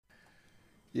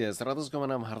Ya, 100,6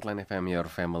 Heartline FM, your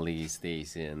family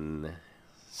station.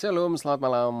 Shalom, selamat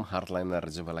malam Heartliner.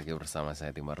 Jumpa lagi bersama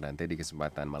saya Timur Dante di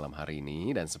kesempatan malam hari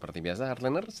ini. Dan seperti biasa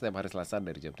Heartliner, setiap hari Selasa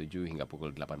dari jam 7 hingga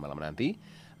pukul 8 malam nanti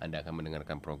Anda akan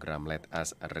mendengarkan program Let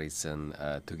Us Reason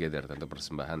Together, tentu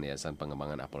persembahan Yayasan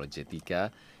Pengembangan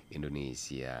Apologetika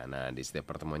Indonesia. Nah, di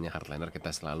setiap pertemuannya Heartliner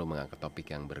kita selalu mengangkat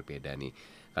topik yang berbeda nih.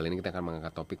 Kali ini kita akan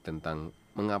mengangkat topik tentang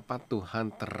mengapa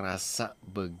Tuhan terasa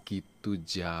begitu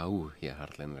jauh ya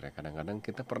Heartliner. Kadang-kadang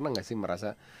kita pernah gak sih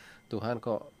merasa Tuhan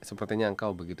kok sepertinya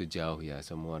engkau begitu jauh ya,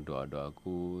 semua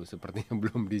doa-doaku sepertinya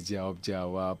belum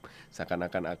dijawab-jawab.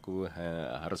 Seakan-akan aku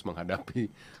harus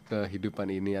menghadapi kehidupan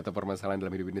ini atau permasalahan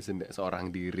dalam hidup ini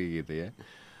seorang diri gitu ya.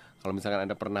 Kalau misalkan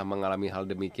Anda pernah mengalami hal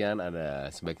demikian, ada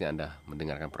sebaiknya Anda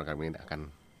mendengarkan program ini, akan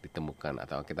ditemukan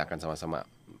atau kita akan sama-sama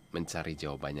mencari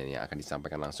jawabannya yang akan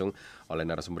disampaikan langsung oleh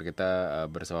narasumber kita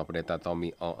bersama Pendeta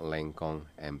Tommy O. Lengkong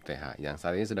M.Th yang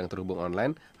saat ini sedang terhubung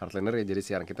online Heartliner ya. Jadi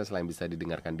siaran kita selain bisa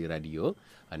didengarkan di radio,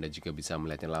 Anda juga bisa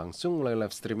melihatnya langsung melalui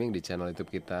live streaming di channel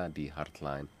YouTube kita di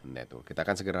Heartline Network. Kita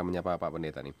akan segera menyapa Pak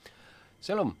Pendeta nih.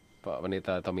 Shalom Pak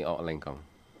Pendeta Tommy O. Lengkong.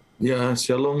 Ya,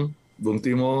 shalom Bung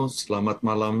Timo, selamat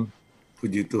malam.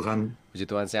 Puji Tuhan. Puji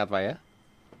Tuhan, sehat Pak ya?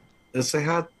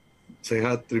 Sehat,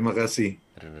 terima kasih.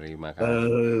 Terima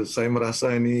kasih. Saya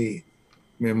merasa ini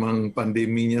memang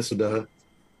pandeminya sudah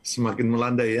semakin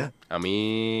melandai ya.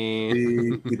 Amin. Jadi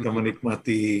kita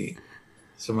menikmati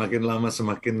semakin lama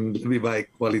semakin lebih baik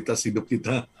kualitas hidup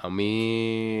kita.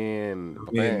 Amin.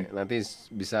 Pokoknya nanti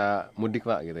bisa mudik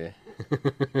Pak gitu ya.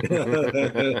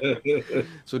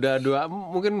 Sudah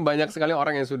mungkin banyak sekali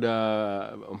orang yang sudah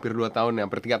hampir 2 tahun,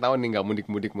 hampir 3 tahun nih nggak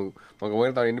mudik-mudik.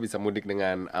 Mungkin tahun ini bisa mudik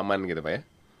dengan aman gitu Pak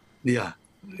ya.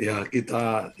 Ya,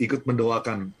 kita ikut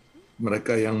mendoakan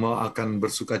mereka yang mau akan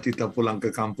bersukacita pulang ke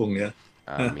kampung ya.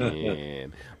 Amin.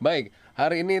 Baik,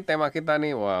 hari ini tema kita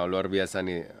nih, wow luar biasa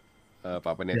nih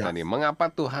Pak Pendeta nih.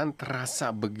 Mengapa Tuhan terasa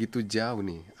begitu jauh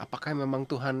nih? Apakah memang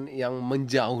Tuhan yang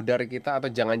menjauh dari kita atau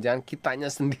jangan-jangan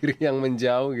kitanya sendiri yang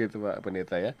menjauh gitu Pak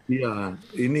Pendeta ya? Iya,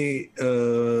 ini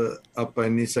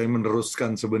ini saya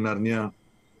meneruskan sebenarnya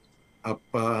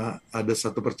ada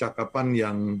satu percakapan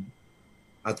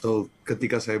atau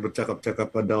ketika saya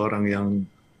bercakap-cakap pada orang yang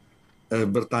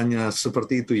bertanya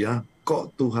seperti itu ya,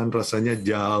 kok Tuhan rasanya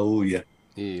jauh ya?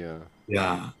 Iya.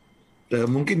 Ya,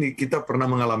 mungkin kita pernah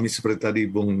mengalami seperti tadi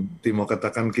Bung Timo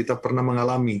katakan, kita pernah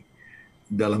mengalami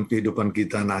dalam kehidupan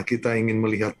kita. Nah, kita ingin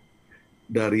melihat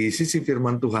dari sisi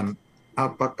firman Tuhan,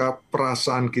 apakah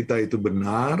perasaan kita itu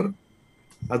benar,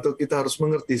 atau kita harus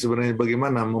mengerti sebenarnya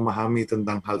bagaimana memahami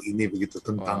tentang hal ini begitu,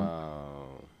 tentang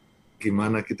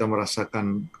gimana kita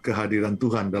merasakan kehadiran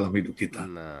Tuhan dalam hidup kita.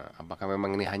 Nah, apakah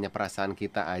memang ini hanya perasaan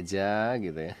kita aja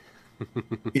gitu ya?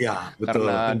 Iya, betul.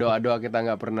 Karena doa-doa kita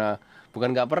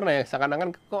bukan nggak pernah ya,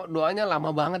 seakan-akan kok doanya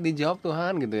lama banget dijawab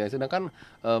Tuhan gitu ya. Sedangkan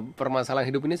permasalahan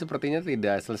hidup ini sepertinya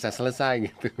tidak selesai-selesai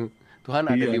gitu. Tuhan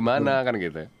ada di mana kan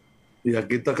gitu. Ya,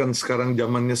 kita kan sekarang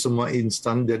zamannya semua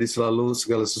instan, jadi selalu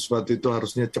segala sesuatu itu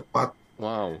harusnya cepat.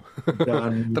 Wow.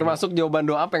 Dan termasuk jawaban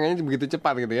doa pengennya begitu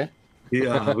cepat gitu ya.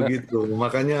 Iya, begitu.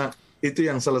 Makanya itu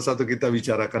yang salah satu kita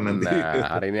bicarakan nanti.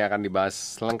 Nah, hari ini akan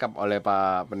dibahas lengkap oleh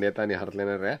Pak Pendeta nih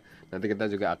Heartliner ya. Nanti kita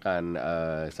juga akan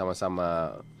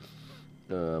sama-sama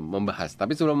membahas.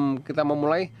 Tapi sebelum kita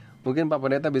memulai, mungkin Pak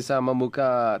Pendeta bisa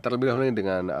membuka terlebih dahulu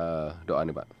dengan doa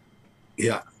nih Pak.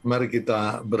 Ya, mari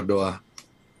kita berdoa.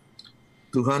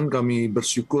 Tuhan, kami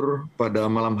bersyukur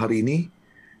pada malam hari ini,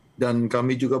 dan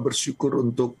kami juga bersyukur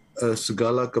untuk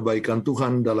segala kebaikan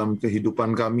Tuhan dalam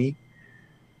kehidupan kami.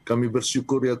 Kami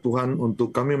bersyukur ya Tuhan untuk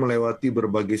kami melewati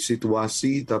berbagai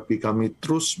situasi, tapi kami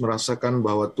terus merasakan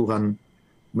bahwa Tuhan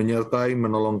menyertai,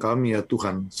 menolong kami ya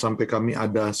Tuhan, sampai kami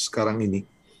ada sekarang ini.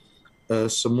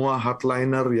 Semua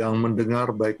Heartliner yang mendengar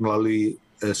baik melalui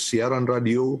siaran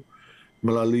radio,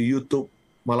 melalui YouTube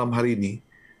malam hari ini,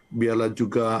 biarlah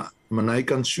juga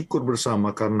menaikkan syukur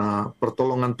bersama karena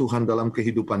pertolongan Tuhan dalam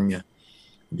kehidupannya.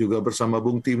 Juga bersama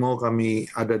Bung Timo kami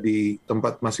ada di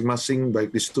tempat masing-masing,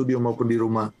 baik di studio maupun di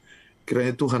rumah.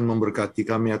 Kiranya Tuhan memberkati.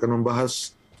 Kami akan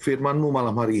membahas firman-Mu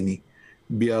malam hari ini.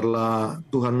 Biarlah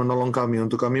Tuhan menolong kami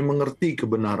untuk kami mengerti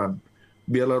kebenaran.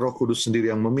 Biarlah Roh Kudus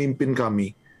sendiri yang memimpin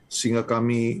kami, sehingga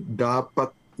kami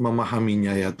dapat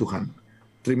memahaminya ya Tuhan.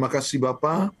 Terima kasih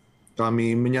Bapa,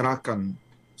 kami menyerahkan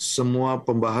semua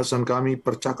pembahasan kami,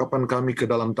 percakapan kami ke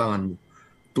dalam tangan-Mu.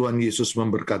 Tuhan Yesus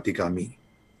memberkati kami.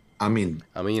 Amin.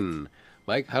 Amin.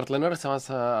 Baik, Heartliner,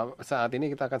 saat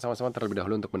ini kita akan sama-sama terlebih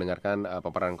dahulu untuk mendengarkan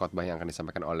paparan khotbah yang akan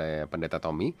disampaikan oleh Pendeta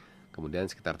Tommy. Kemudian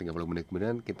sekitar 30 menit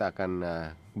kemudian kita akan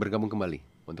bergabung kembali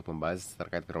untuk membahas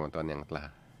terkait firman Tuhan yang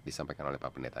telah disampaikan oleh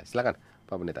Pak Pendeta. Silakan,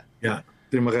 Pak Pendeta. Ya,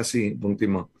 terima kasih, Bung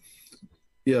Timo.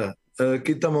 Ya,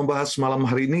 kita membahas malam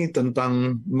hari ini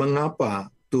tentang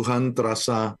mengapa Tuhan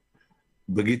terasa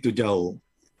begitu jauh.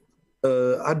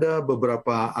 Ada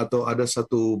beberapa atau ada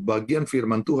satu bagian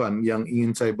firman Tuhan yang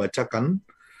ingin saya bacakan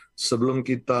sebelum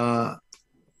kita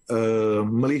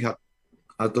melihat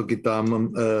atau kita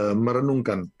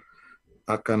merenungkan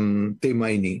akan tema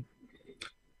ini.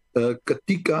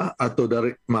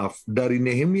 Dari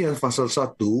Nehemia pasal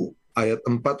 1 ayat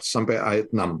 4 sampai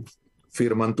ayat 6.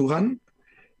 Firman Tuhan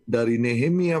dari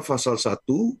Nehemia pasal 1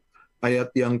 ayat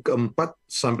yang keempat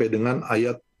sampai dengan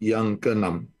ayat yang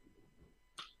keenam.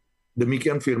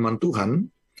 Demikian firman Tuhan,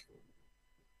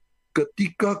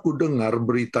 ketika ku dengar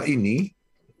berita ini,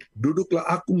 duduklah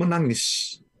aku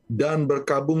menangis dan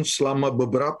berkabung selama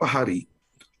beberapa hari.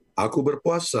 Aku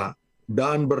berpuasa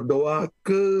dan berdoa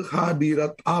ke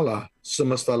hadirat Allah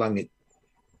semesta langit.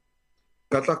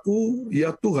 Kataku,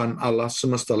 ya Tuhan Allah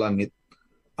semesta langit,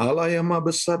 Allah yang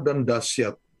maha besar dan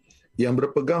dahsyat, yang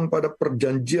berpegang pada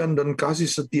perjanjian dan kasih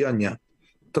setianya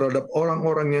terhadap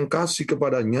orang-orang yang kasih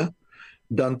kepadanya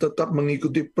dan tetap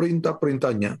mengikuti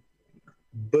perintah-perintahnya.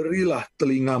 Berilah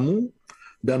telingamu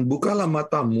dan bukalah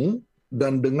matamu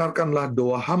dan dengarkanlah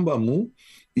doa hambamu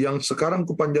yang sekarang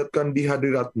kupanjatkan di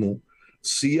hadiratmu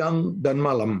siang dan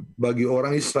malam bagi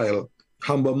orang Israel,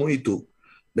 hambamu itu,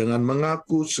 dengan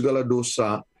mengaku segala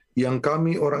dosa yang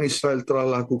kami orang Israel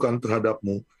telah lakukan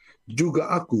terhadapmu.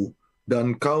 Juga aku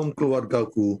dan kaum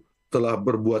keluargaku telah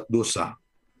berbuat dosa.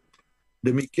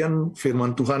 Demikian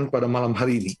firman Tuhan pada malam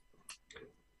hari ini.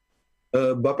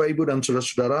 Bapak, Ibu, dan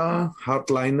saudara-saudara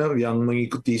hardliner yang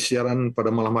mengikuti siaran pada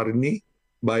malam hari ini,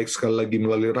 baik sekali lagi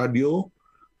melalui radio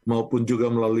maupun juga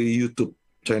melalui YouTube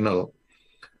channel.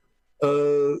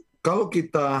 Kalau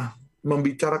kita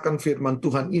membicarakan firman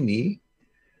Tuhan ini,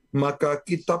 maka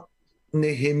kitab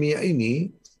Nehemia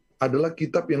ini adalah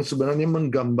kitab yang sebenarnya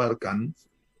menggambarkan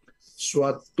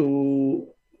suatu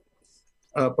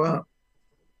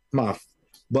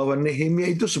bahwa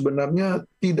Nehemia itu sebenarnya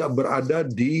tidak berada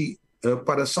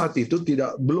pada saat itu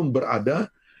belum berada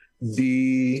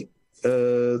di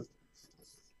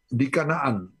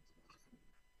Kanaan.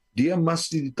 Dia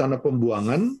masih di tanah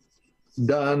pembuangan,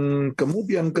 dan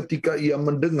kemudian ketika ia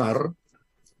mendengar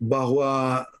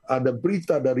bahwa ada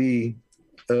berita dari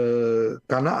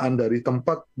Kanaan, dari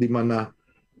tempat di mana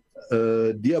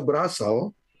dia berasal,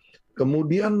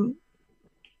 kemudian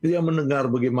dia mendengar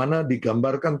bagaimana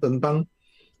digambarkan tentang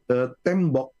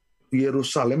tembok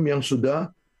Yerusalem yang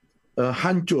sudah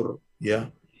hancur,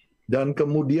 ya. Dan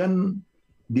kemudian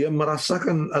dia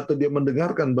merasakan atau dia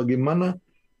mendengarkan bagaimana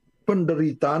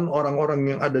penderitaan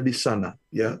orang-orang yang ada di sana,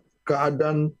 ya,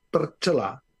 keadaan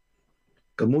tercela.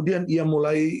 Kemudian ia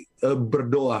mulai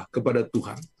berdoa kepada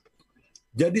Tuhan.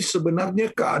 Jadi sebenarnya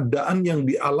keadaan yang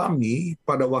dialami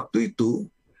pada waktu itu,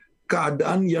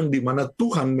 keadaan yang di mana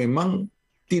Tuhan memang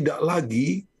tidak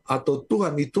lagi, atau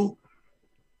Tuhan itu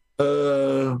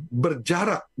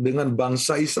berjarak dengan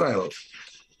bangsa Israel.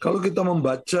 Kalau kita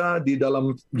membaca di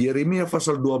dalam Yeremia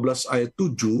pasal 12 ayat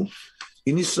 7,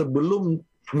 ini sebelum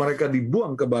mereka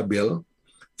dibuang ke Babel,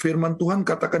 firman Tuhan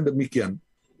katakan demikian.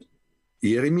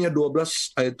 Yeremia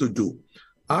 12 ayat 7.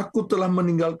 Aku telah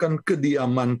meninggalkan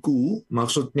kediamanku,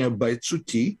 maksudnya bait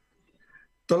suci,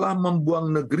 telah membuang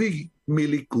negeri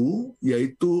milikku,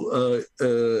 yaitu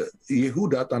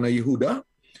Yehuda, tanah Yehuda.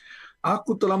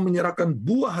 Aku telah menyerahkan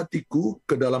buah hatiku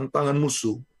ke dalam tangan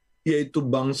musuh, yaitu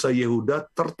bangsa Yehuda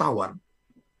tertawan.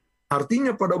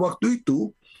 Artinya pada waktu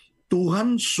itu,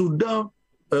 Tuhan sudah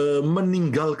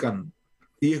meninggalkan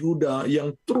Yehuda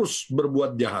yang terus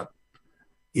berbuat jahat.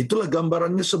 Itulah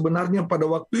gambarannya sebenarnya pada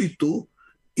waktu itu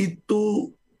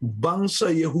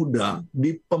bangsa Yehuda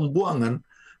di pembuangan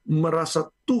merasa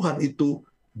Tuhan itu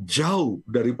jauh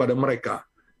daripada mereka,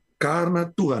 karena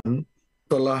Tuhan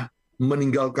telah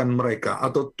meninggalkan mereka,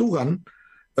 atau Tuhan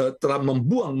telah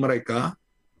membuang mereka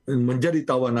menjadi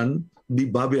tawanan di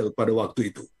Babel pada waktu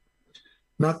itu.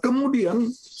 Nah, kemudian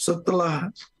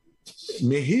setelah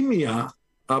Nehemia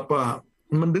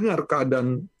mendengar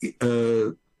keadaan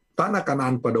tanah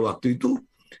Kanaan pada waktu itu,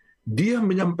 dia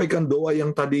menyampaikan doa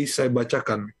yang tadi saya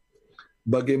bacakan.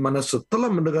 Bagaimana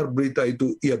setelah mendengar berita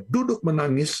itu, ia duduk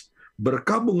menangis,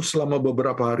 berkabung selama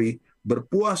beberapa hari,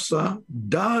 berpuasa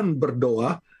dan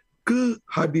berdoa ke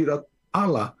hadirat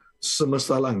Allah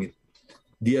semesta langit.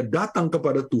 Dia datang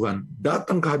kepada Tuhan,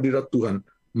 datang ke hadirat Tuhan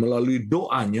melalui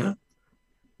doanya,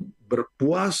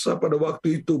 berpuasa pada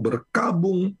waktu itu,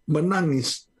 berkabung,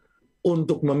 menangis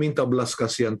untuk meminta belas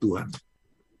kasihan Tuhan.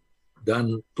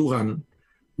 Dan Tuhan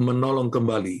menolong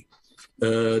kembali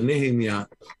Nehemia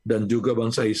dan juga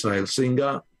bangsa Israel,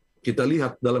 sehingga kita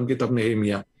lihat dalam kitab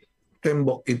Nehemia,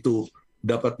 tembok itu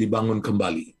dapat dibangun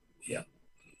kembali. Ya.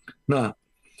 Nah,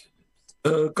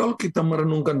 kalau kita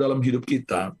merenungkan dalam hidup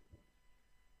kita,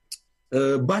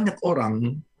 banyak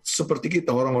orang seperti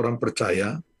kita, orang-orang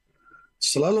percaya,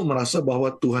 selalu merasa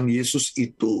bahwa Tuhan Yesus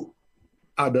itu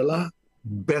adalah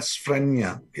best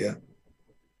friend-nya, ya,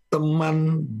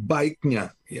 teman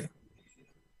baiknya, ya,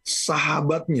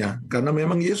 sahabatnya, karena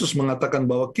memang Yesus mengatakan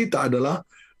bahwa kita adalah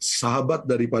sahabat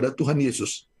daripada Tuhan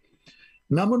Yesus.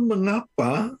 Namun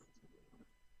mengapa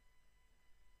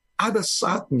ada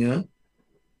saatnya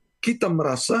kita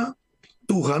merasa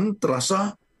Tuhan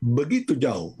terasa begitu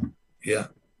jauh, ya.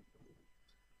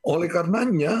 Oleh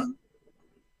karenanya,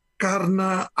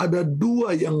 karena ada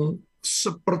dua yang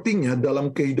sepertinya dalam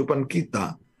kehidupan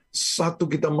kita. Satu,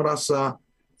 kita merasa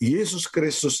Yesus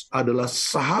Kristus adalah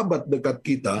sahabat dekat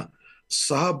kita,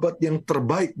 sahabat yang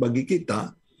terbaik bagi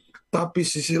kita. Tapi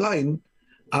sisi lain,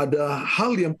 ada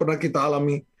hal yang pernah kita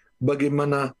alami,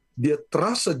 bagaimana dia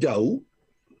terasa jauh,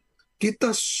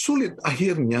 kita sulit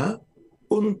akhirnya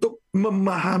untuk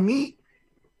memahami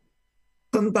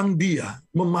tentang dia,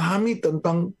 memahami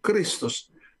tentang Kristus.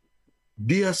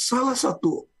 Dia salah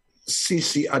satu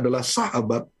sisi adalah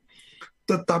sahabat,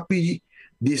 tetapi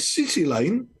di sisi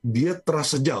lain dia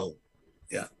terasa jauh.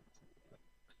 Ya.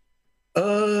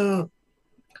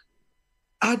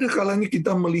 Ada kalanya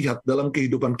kita melihat dalam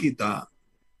kehidupan kita,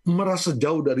 merasa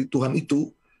jauh dari Tuhan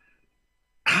itu,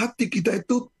 hati kita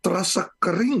itu terasa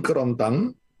kering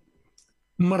kerontang,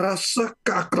 merasa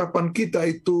keakraban kita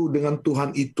itu dengan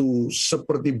Tuhan itu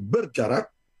seperti berjarak,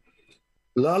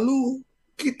 lalu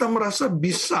kita merasa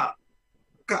bisa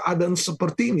keadaan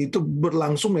seperti ini itu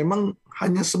berlangsung memang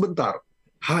hanya sebentar,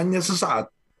 hanya sesaat.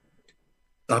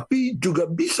 Tapi juga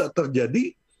bisa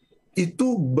terjadi itu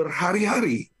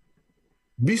berhari-hari,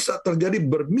 bisa terjadi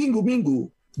berminggu-minggu,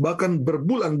 bahkan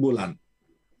berbulan-bulan.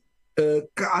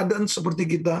 Keadaan seperti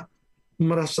kita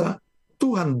merasa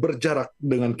Tuhan berjarak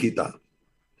dengan kita.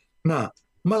 Nah,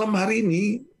 malam hari ini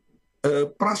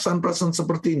perasaan-perasaan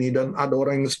seperti ini, dan ada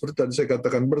orang yang seperti tadi saya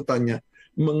katakan bertanya,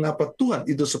 mengapa Tuhan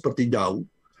itu seperti jauh?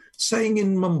 Saya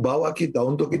ingin membawa kita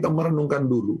untuk kita merenungkan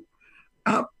dulu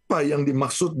apa yang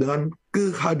dimaksud dengan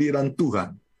kehadiran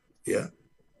Tuhan. Ya,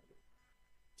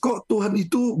 kok Tuhan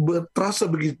itu terasa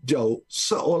begitu jauh,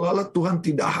 seolah-olah Tuhan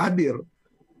tidak hadir,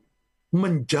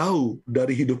 menjauh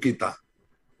dari hidup kita.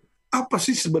 Apa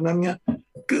sih sebenarnya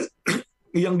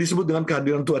yang disebut dengan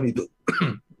kehadiran Tuhan itu?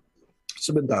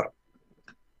 Sebentar.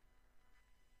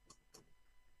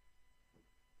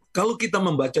 Kalau kita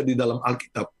membaca di dalam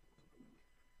Alkitab,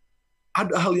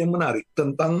 ada hal yang menarik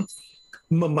tentang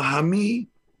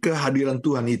memahami kehadiran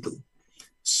Tuhan itu.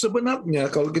 Sebenarnya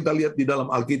kalau kita lihat di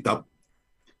dalam Alkitab,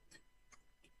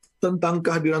 tentang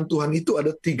kehadiran Tuhan itu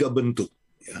ada 3 bentuk.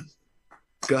 Ya.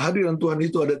 Kehadiran Tuhan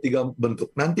itu ada 3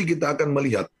 bentuk. Nanti kita akan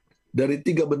melihat dari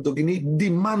 3 bentuk ini,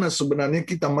 di mana sebenarnya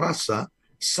kita merasa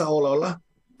seolah-olah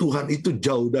Tuhan itu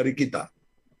jauh dari kita.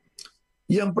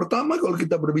 Yang pertama, kalau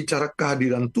kita berbicara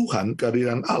kehadiran Tuhan,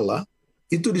 kehadiran Allah,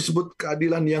 itu disebut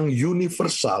keadilan yang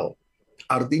universal.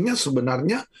 Artinya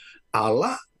sebenarnya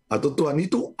Allah atau Tuhan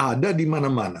itu ada di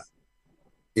mana-mana.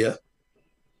 Ya.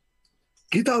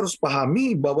 Kita harus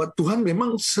pahami bahwa Tuhan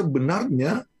memang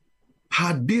sebenarnya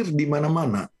hadir di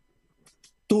mana-mana.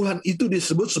 Tuhan itu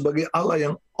disebut sebagai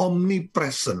Allah yang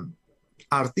omnipresent.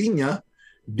 Artinya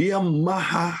dia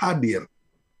maha hadir.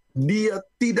 Dia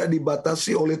tidak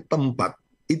dibatasi oleh tempat.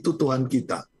 Itu Tuhan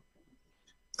kita.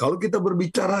 Kalau kita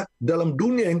berbicara dalam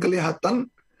dunia yang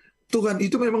kelihatan, Tuhan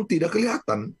itu memang tidak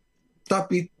kelihatan.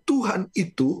 Tapi Tuhan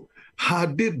itu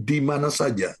hadir di mana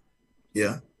saja.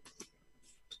 Ya.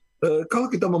 Kalau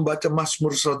kita membaca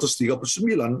Mazmur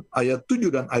 139 ayat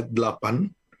 7 dan ayat 8,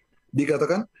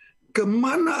 dikatakan,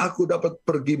 kemana aku dapat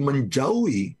pergi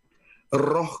menjauhi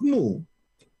rohmu?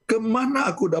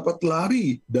 Kemana aku dapat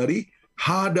lari dari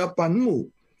hadapanmu?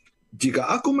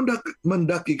 Jika aku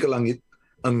mendaki ke langit,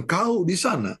 engkau di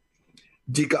sana.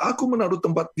 Jika aku menaruh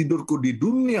tempat tidurku di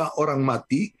dunia orang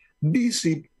mati, di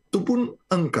situ pun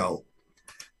engkau.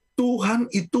 Tuhan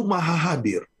itu maha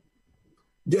hadir.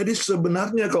 Jadi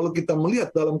sebenarnya kalau kita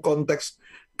melihat dalam konteks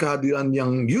kehadiran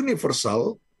yang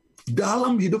universal,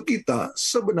 dalam hidup kita,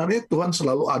 sebenarnya Tuhan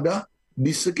selalu ada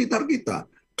di sekitar kita.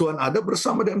 Tuhan ada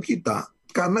bersama dengan kita,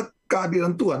 karena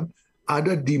kehadiran Tuhan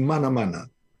ada di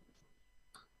mana-mana.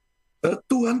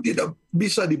 Tuhan tidak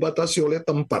bisa dibatasi oleh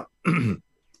tempat.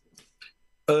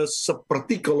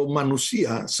 Seperti kalau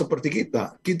manusia, seperti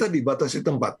kita dibatasi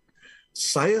tempat.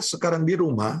 Saya sekarang di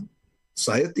rumah,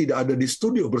 saya tidak ada di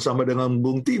studio bersama dengan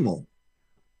Bung Timo.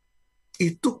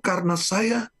 Itu karena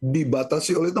saya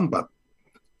dibatasi oleh tempat.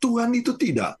 Tuhan itu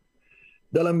tidak.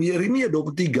 Dalam Yeremia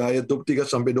 23 ayat 23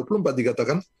 sampai 24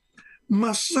 dikatakan,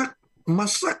 masa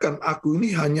masakan aku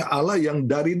ini hanya Allah yang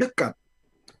dari dekat.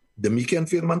 Demikian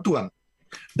firman Tuhan.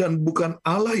 Dan bukan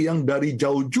Allah yang dari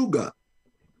jauh juga.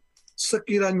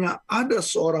 Sekiranya ada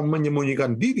seorang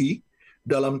menyembunyikan diri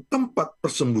dalam tempat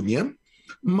persembunyian,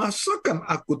 masakan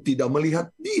aku tidak melihat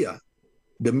dia?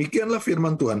 Demikianlah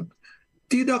firman Tuhan.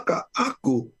 Tidakkah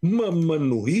aku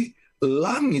memenuhi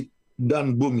langit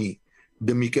dan bumi?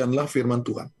 Demikianlah firman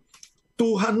Tuhan.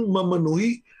 Tuhan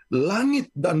memenuhi langit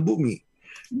dan bumi.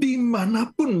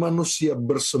 Dimanapun manusia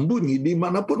bersembunyi,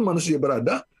 dimanapun manusia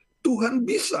berada, Tuhan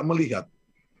bisa melihat.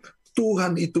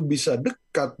 Tuhan itu bisa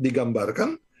dekat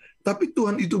digambarkan, tapi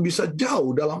Tuhan itu bisa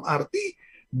jauh dalam arti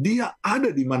dia ada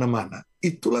di mana-mana.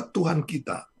 Itulah Tuhan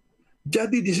kita.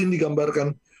 Jadi di sini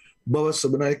digambarkan bahwa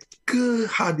sebenarnya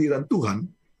kehadiran Tuhan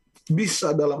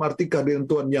bisa dalam arti kehadiran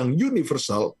Tuhan yang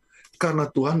universal, karena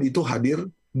Tuhan itu hadir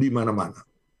di mana-mana.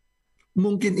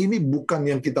 Mungkin ini bukan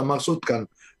yang kita maksudkan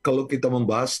kalau kita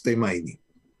membahas tema ini.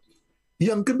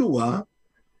 Yang kedua,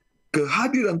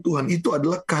 kehadiran Tuhan itu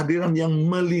adalah kehadiran yang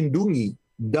melindungi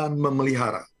dan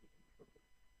memelihara.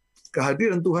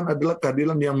 Kehadiran Tuhan adalah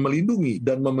kehadiran yang melindungi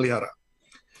dan memelihara.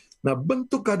 Nah,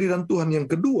 bentuk kehadiran Tuhan yang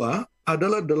kedua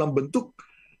adalah dalam bentuk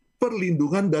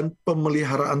perlindungan dan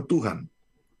pemeliharaan Tuhan.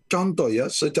 Contoh ya,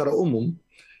 secara umum,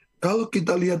 kalau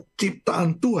kita lihat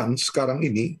ciptaan Tuhan sekarang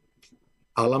ini,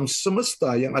 alam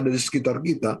semesta yang ada di sekitar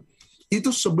kita,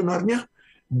 itu sebenarnya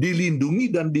dilindungi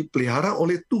dan dipelihara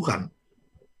oleh Tuhan.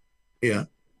 Ya,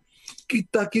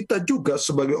 kita juga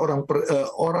sebagai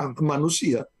orang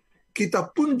manusia, kita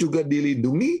pun juga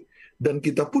dilindungi dan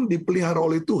kita pun dipelihara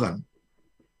oleh Tuhan.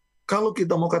 Kalau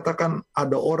kita mau katakan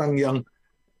ada orang yang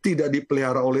tidak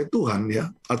dipelihara oleh Tuhan,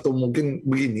 ya, atau mungkin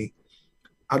begini,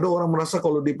 ada orang merasa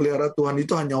kalau dipelihara Tuhan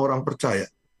itu hanya orang percaya.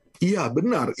 Iya,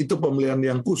 benar, itu pemeliharaan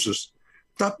yang khusus.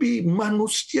 Tapi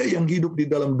manusia yang hidup di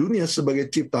dalam dunia sebagai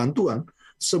ciptaan Tuhan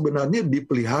sebenarnya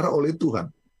dipelihara oleh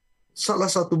Tuhan. Salah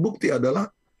satu bukti adalah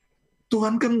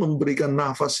Tuhan kan memberikan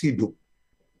nafas hidup,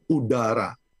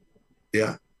 udara,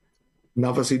 ya.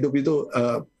 Nafas hidup itu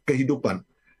kehidupan.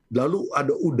 Lalu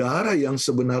ada udara yang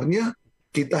sebenarnya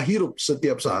kita hirup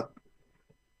setiap saat.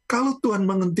 Kalau Tuhan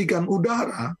menghentikan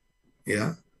udara,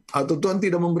 ya, atau Tuhan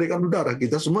tidak memberikan udara,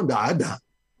 kita semua tidak ada.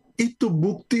 Itu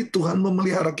bukti Tuhan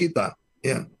memelihara kita.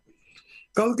 Ya.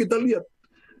 Kalau kita lihat,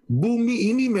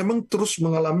 bumi ini memang terus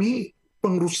mengalami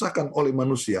pengerusakan oleh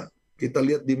manusia. Kita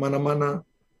lihat di mana-mana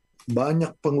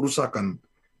banyak pengerusakan.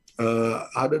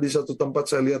 Ada di satu tempat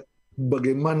saya lihat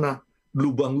bagaimana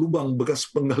lubang-lubang bekas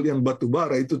penggalian batu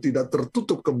bara itu tidak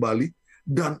tertutup kembali,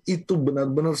 dan itu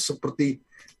benar-benar seperti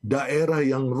daerah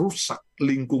yang rusak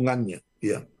lingkungannya.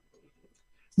 Ya.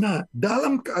 Nah,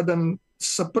 dalam keadaan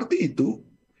seperti itu,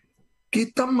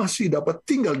 kita masih dapat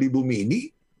tinggal di bumi ini,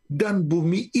 dan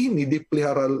bumi ini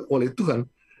dipelihara oleh Tuhan,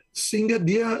 sehingga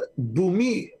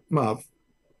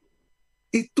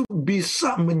itu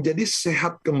bisa menjadi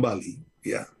sehat kembali.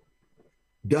 Ya.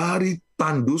 Dari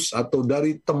tandus atau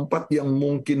dari tempat yang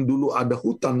mungkin dulu ada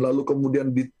hutan, lalu kemudian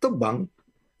ditebang,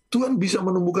 Tuhan bisa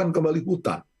menumbuhkan kembali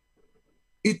hutan.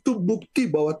 Itu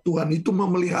bukti bahwa Tuhan itu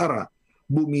memelihara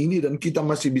bumi ini dan kita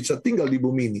masih bisa tinggal di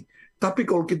bumi ini. Tapi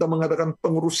kalau kita mengadakan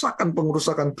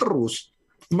pengerusakan terus,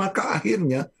 maka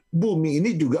akhirnya bumi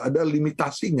ini juga ada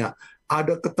limitasinya,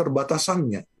 ada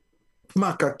keterbatasannya.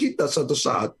 Maka kita suatu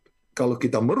saat, kalau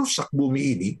kita merusak bumi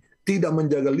ini, tidak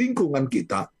menjaga lingkungan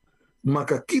kita,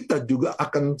 maka kita juga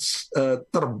akan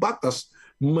terbatas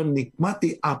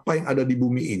menikmati apa yang ada di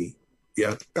bumi ini.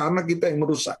 Ya, karena kita yang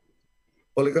merusak.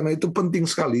 Oleh karena itu penting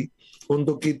sekali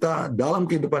untuk kita dalam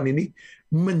kehidupan ini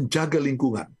menjaga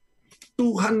lingkungan.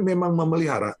 Tuhan memang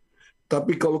memelihara,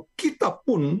 tapi kalau kita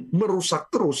pun merusak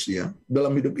terus ya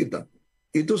dalam hidup kita,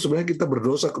 itu sebenarnya kita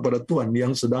berdosa kepada Tuhan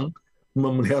yang sedang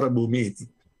memelihara bumi ini.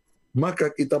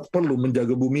 Maka kita perlu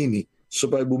menjaga bumi ini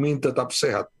supaya bumi ini tetap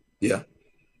sehat. Ya,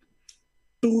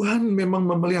 Tuhan memang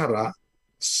memelihara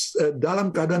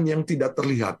dalam keadaan yang tidak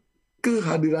terlihat,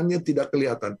 kehadirannya tidak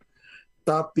kelihatan,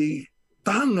 tapi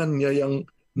tangannya yang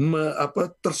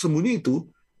tersembunyi itu,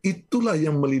 itulah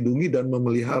yang melindungi dan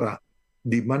memelihara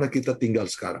di mana kita tinggal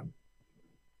sekarang.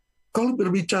 Kalau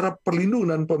berbicara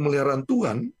perlindungan dan pemeliharaan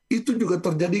Tuhan, itu juga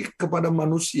terjadi kepada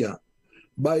manusia,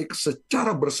 baik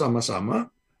secara bersama-sama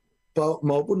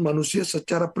maupun manusia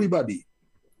secara pribadi.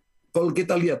 Kalau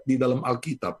kita lihat di dalam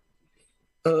Alkitab,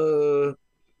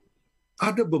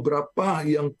 ada beberapa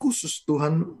yang khusus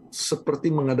Tuhan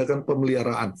seperti mengadakan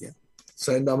pemeliharaannya.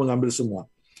 Saya tidak mengambil semua.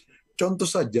 Contoh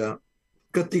saja,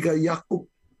 ketika Yakub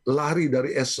lari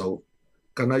dari Esau,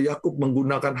 karena Yakub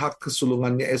menggunakan hak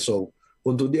kesulungannya Esau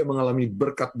untuk dia mengalami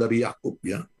berkat dari Yakub,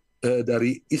 ya,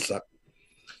 dari Ishak.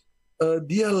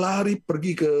 dia lari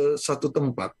pergi ke satu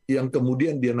tempat yang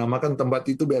kemudian dia namakan tempat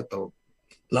itu Betel.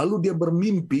 Lalu dia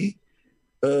bermimpi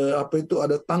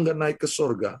ada tangga naik ke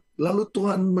sorga. Lalu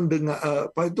Tuhan mendengar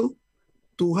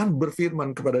Tuhan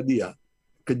berfirman kepada dia.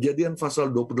 Kejadian pasal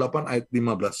 28 ayat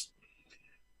 15.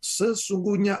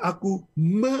 Sesungguhnya aku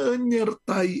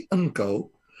menyertai engkau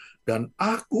dan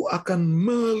aku akan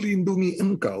melindungi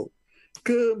engkau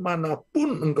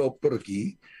kemanapun engkau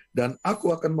pergi, dan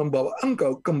aku akan membawa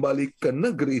engkau kembali ke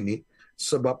negeri ini,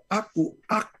 sebab aku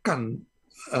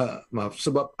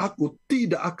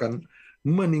tidak akan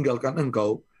meninggalkan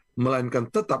engkau, melainkan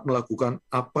tetap melakukan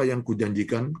apa yang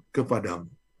kujanjikan kepadamu.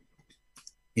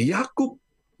 Yakub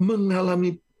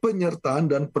mengalami penyertaan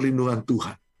dan perlindungan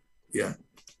Tuhan. Ya,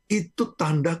 itu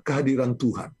tanda kehadiran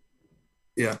Tuhan.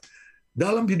 Ya,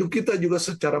 dalam hidup kita juga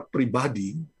secara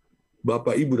pribadi,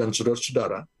 Bapak, Ibu, dan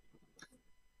saudara-saudara,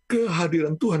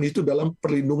 kehadiran Tuhan itu dalam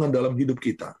perlindungan dalam hidup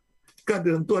kita.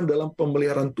 Kehadiran Tuhan dalam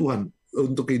pemeliharaan Tuhan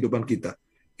untuk kehidupan kita.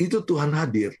 Itu Tuhan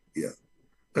hadir. Ya.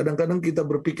 Kadang-kadang kita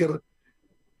berpikir,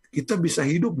 kita bisa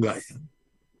hidup nggak ya?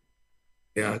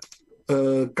 Ya,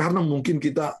 karena mungkin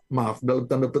kita, dalam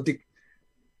tanda petik,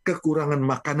 kekurangan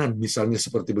makanan misalnya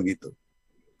seperti begitu.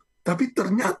 Tapi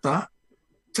ternyata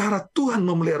cara Tuhan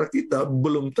memelihara kita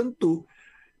belum tentu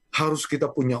harus kita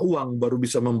punya uang baru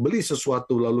bisa membeli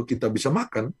sesuatu lalu kita bisa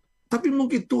makan. Tapi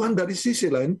mungkin Tuhan dari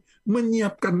sisi lain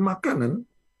menyiapkan makanan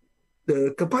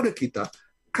kepada kita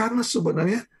karena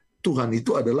sebenarnya Tuhan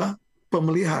itu adalah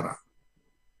pemelihara.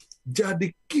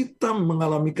 Jadi kita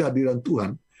mengalami kehadiran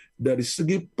Tuhan dari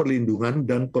segi perlindungan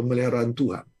dan pemeliharaan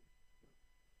Tuhan.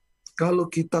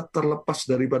 Kalau kita terlepas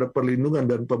daripada perlindungan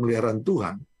dan pemeliharaan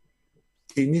Tuhan,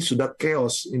 ini sudah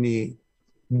chaos, ini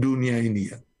dunia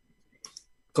ini ya.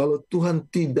 Kalau Tuhan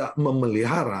tidak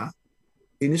memelihara,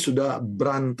 ini sudah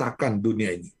berantakan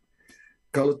dunia ini.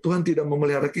 Kalau Tuhan tidak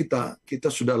memelihara kita, kita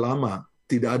sudah lama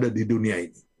tidak ada di dunia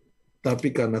ini.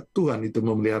 Tapi karena Tuhan itu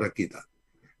memelihara kita.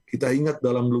 Kita ingat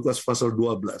dalam Lukas pasal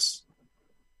 12,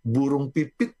 burung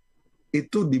pipit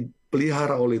itu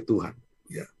dipelihara oleh Tuhan.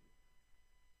 Ya.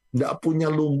 Tidak punya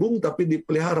lumbung, tapi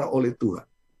dipelihara oleh Tuhan.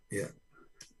 Ya.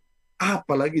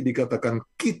 Apalagi dikatakan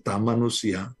kita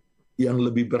manusia yang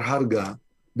lebih berharga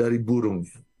dari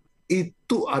burungnya.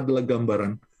 Itu adalah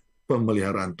gambaran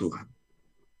pemeliharaan Tuhan.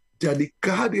 Jadi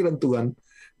kehadiran Tuhan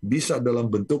bisa dalam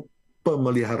bentuk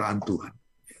pemeliharaan Tuhan.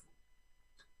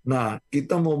 Nah,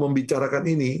 kita mau membicarakan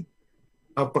ini,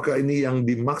 apakah ini yang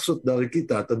dimaksud dari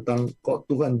kita tentang kok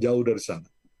Tuhan jauh dari sana?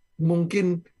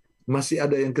 Mungkin masih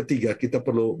ada yang ketiga, kita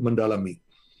perlu mendalami.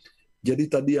 Jadi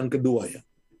tadi yang kedua ya,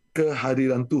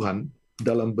 kehadiran Tuhan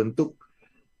dalam bentuk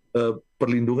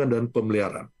perlindungan dan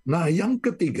pemeliharaan. Nah, yang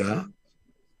ketiga,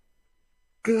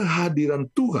 kehadiran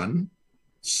Tuhan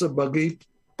sebagai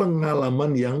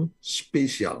pengalaman yang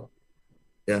spesial,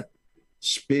 ya,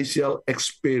 special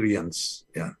experience.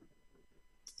 Ya.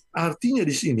 Artinya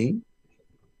di sini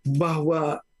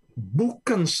bahwa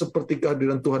bukan seperti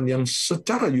kehadiran Tuhan yang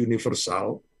secara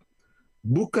universal,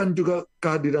 bukan juga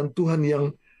kehadiran Tuhan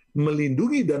yang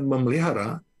melindungi dan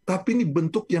memelihara, tapi ini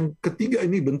bentuk yang ketiga,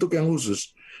 ini bentuk yang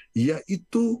khusus,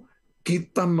 yaitu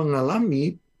kita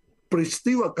mengalami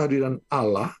peristiwa kehadiran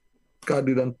Allah,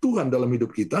 kehadiran Tuhan dalam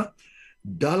hidup kita,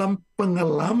 dalam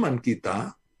pengalaman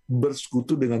kita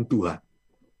bersekutu dengan Tuhan.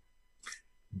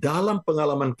 Dalam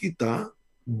pengalaman kita,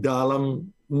 dalam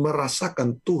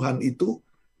merasakan Tuhan itu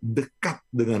dekat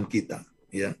dengan kita.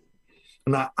 Ya.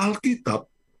 Nah,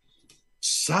 Alkitab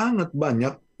sangat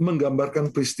banyak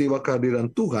menggambarkan peristiwa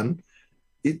kehadiran Tuhan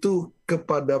itu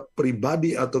kepada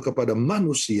pribadi atau kepada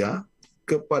manusia,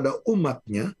 kepada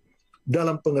umatnya,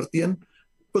 dalam pengertian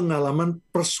pengalaman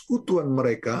persekutuan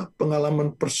mereka,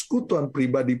 pengalaman persekutuan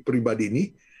pribadi-pribadi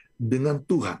ini dengan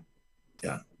Tuhan.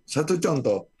 Ya. Satu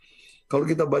contoh, kalau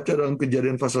kita baca dalam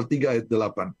Kejadian pasal 3 ayat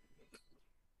 8,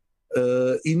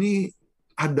 ini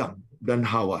Adam dan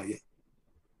Hawa. Ya.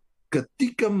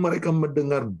 Ketika mereka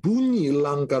mendengar bunyi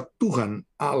langkah Tuhan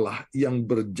Allah yang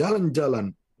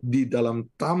berjalan-jalan di dalam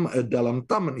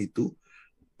taman itu,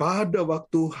 pada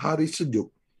waktu hari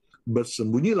sejuk,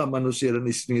 bersembunyilah manusia dan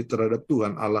istrinya terhadap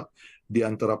Tuhan Allah di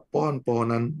antara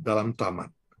pohon-pohonan dalam taman.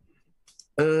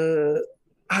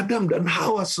 Adam dan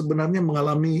Hawa sebenarnya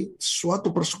mengalami suatu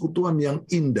persekutuan yang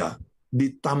indah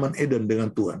di Taman Eden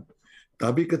dengan Tuhan.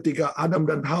 Tapi ketika Adam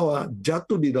dan Hawa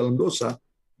jatuh di dalam dosa,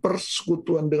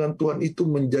 persekutuan dengan Tuhan itu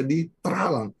menjadi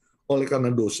terhalang oleh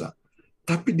karena dosa.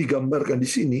 Tapi digambarkan di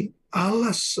sini,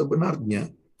 Allah sebenarnya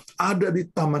ada di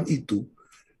taman itu,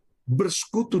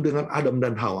 bersekutu dengan Adam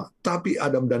dan Hawa. Tapi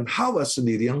Adam dan Hawa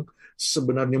sendiri yang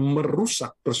sebenarnya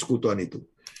merusak persekutuan itu.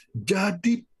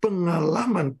 Jadi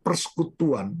pengalaman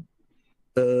persekutuan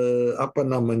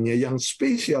yang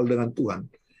spesial dengan Tuhan,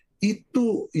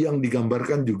 itu yang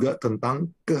digambarkan juga tentang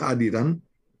kehadiran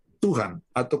Tuhan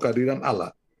atau kehadiran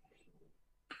Allah.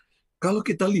 Kalau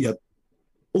kita lihat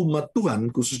umat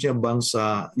Tuhan, khususnya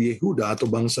bangsa Yehuda atau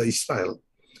bangsa Israel,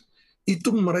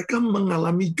 itu mereka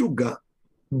mengalami juga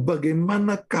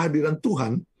bagaimana kehadiran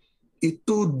Tuhan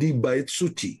itu di bait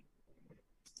suci.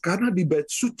 Karena di bait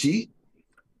suci,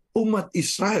 umat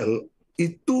Israel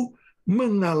itu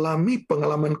mengalami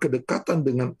pengalaman kedekatan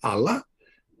dengan Allah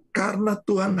karena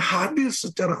Tuhan hadir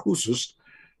secara khusus,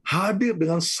 hadir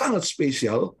dengan sangat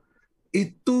spesial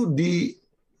itu di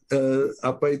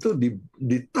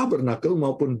tabernakel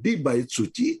maupun di bait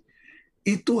suci,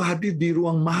 itu hadir di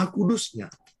ruang maha kudusnya.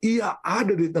 Ia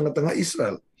ada di tengah-tengah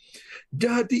Israel.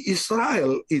 Jadi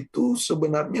Israel itu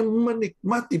sebenarnya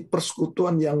menikmati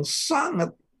persekutuan yang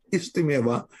sangat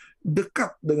istimewa,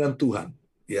 dekat dengan Tuhan.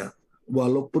 Ya,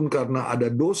 walaupun karena ada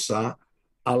dosa,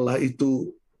 Allah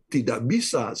itu tidak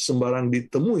bisa sembarang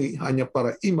ditemui hanya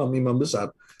para imam-imam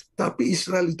besar, tapi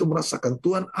Israel itu merasakan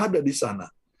Tuhan ada di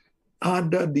sana,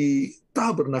 ada di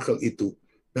tabernakel itu,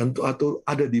 dan atau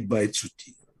ada di bait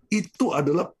suci. Itu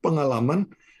adalah pengalaman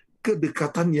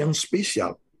kedekatan yang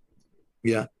spesial,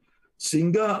 ya.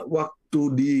 Sehingga waktu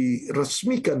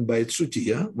diresmikan bait suci,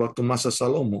 ya, waktu masa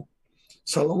Salomo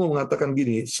mengatakan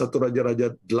gini, 1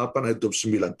 Raja-Raja 8 ayat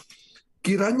 29.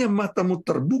 Kiranya matamu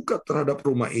terbuka terhadap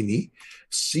rumah ini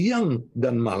siang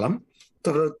dan malam,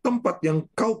 terhadap tempat yang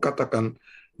kau katakan,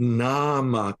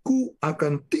 namaku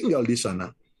akan tinggal di sana.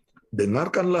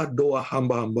 Dengarkanlah doa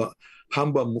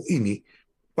hambamu ini,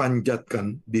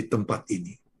 panjatkan di tempat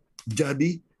ini.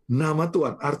 Jadi nama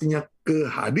Tuhan, artinya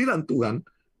kehadiran Tuhan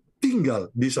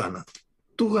tinggal di sana.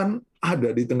 Tuhan ada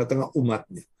di tengah-tengah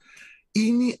umatnya.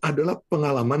 Ini adalah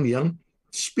pengalaman yang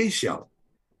spesial.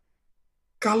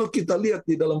 Kalau kita lihat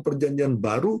di dalam perjanjian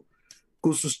baru,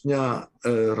 khususnya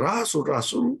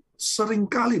rasul-rasul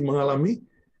seringkali mengalami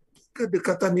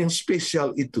kedekatan yang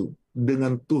spesial itu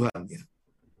dengan Tuhan.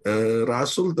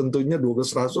 Rasul tentunya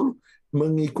 12 rasul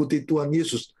mengikuti Tuhan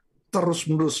Yesus,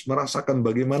 terus-menerus merasakan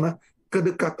bagaimana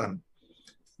kedekatan.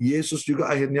 Yesus juga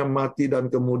akhirnya mati dan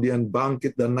kemudian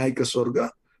bangkit dan naik ke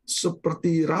surga.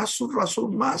 Seperti rasul-rasul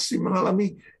masih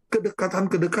mengalami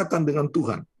kedekatan-kedekatan dengan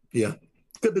Tuhan. Ya,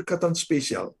 kedekatan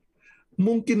spesial.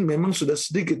 Mungkin memang sudah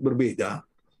sedikit berbeda,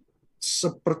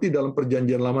 seperti dalam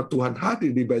perjanjian lama Tuhan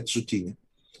hadir di bait sucinya.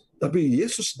 Tapi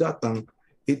Yesus datang,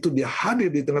 itu dia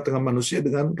hadir di tengah-tengah manusia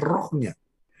dengan rohnya.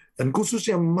 Dan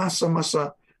khususnya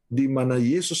masa-masa di mana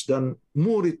Yesus dan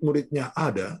murid-muridnya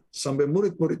ada, sampai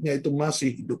murid-muridnya itu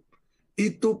masih hidup.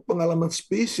 Itu pengalaman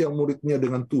spesial muridnya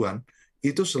dengan Tuhan,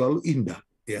 itu selalu indah.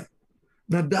 Ya.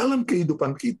 Nah, dalam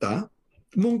kehidupan kita,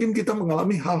 mungkin kita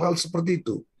mengalami hal-hal seperti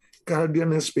itu,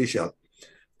 kehadiran yang spesial.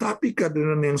 Tapi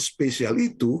kehadiran yang spesial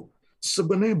itu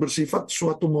sebenarnya bersifat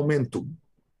suatu momentum,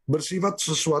 bersifat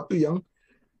sesuatu yang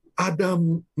ada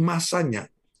masanya.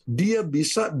 Dia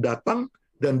bisa datang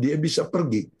dan dia bisa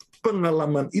pergi.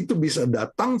 Pengalaman itu bisa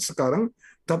datang sekarang,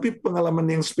 tapi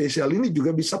pengalaman yang spesial ini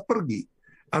juga bisa pergi.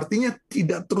 Artinya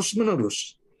tidak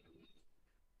terus-menerus.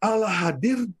 Allah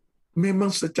hadir memang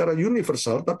secara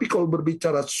universal, tapi kalau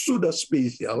berbicara sudah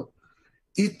spesial,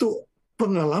 itu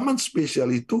pengalaman spesial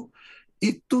itu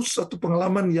satu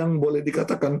pengalaman yang boleh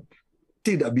dikatakan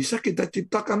tidak bisa kita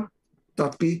ciptakan,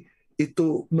 tapi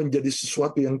itu menjadi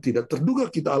sesuatu yang tidak terduga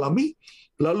kita alami,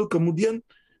 lalu kemudian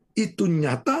itu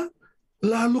nyata,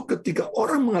 lalu ketika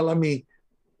orang mengalami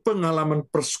pengalaman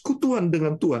persekutuan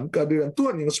dengan Tuhan, kehadiran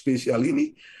Tuhan yang spesial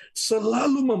ini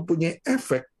selalu mempunyai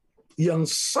efek yang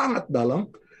sangat dalam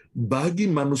bagi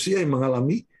manusia yang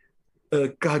mengalami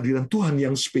kehadiran Tuhan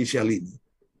yang spesial ini.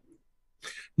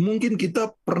 Mungkin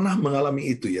kita pernah mengalami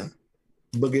itu, ya.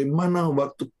 Bagaimana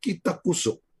waktu kita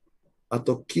kusuk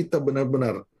atau kita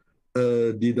benar-benar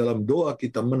di dalam doa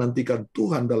kita menantikan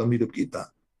Tuhan dalam hidup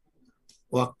kita.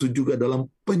 Waktu juga dalam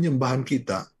penyembahan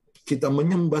kita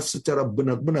menyembah secara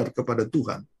benar-benar kepada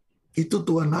Tuhan. Itu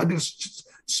Tuhan hadir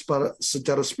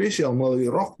secara spesial melalui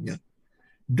rohnya.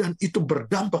 Dan itu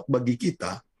berdampak bagi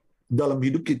kita dalam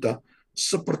hidup kita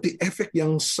seperti efek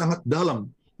yang sangat dalam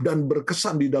dan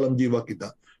berkesan di dalam jiwa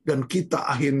kita. Dan kita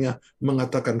akhirnya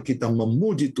mengatakan kita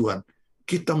memuji Tuhan.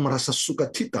 Kita merasa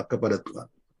sukacita kepada Tuhan.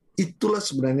 Itulah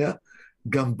sebenarnya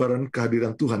gambaran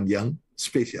kehadiran Tuhan yang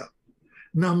spesial.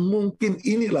 Nah, mungkin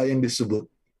inilah yang disebut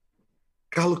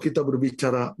kalau kita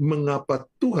berbicara mengapa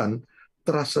Tuhan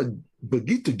terasa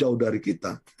begitu jauh dari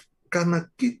kita, karena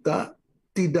kita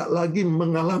tidak lagi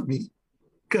mengalami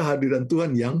kehadiran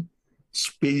Tuhan yang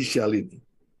spesial ini.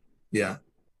 Ya.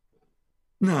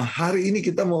 Nah, hari ini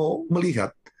kita mau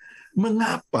melihat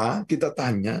mengapa kita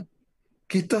tanya,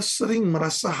 Kita sering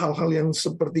merasa hal-hal yang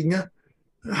sepertinya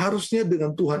harusnya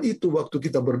dengan Tuhan itu waktu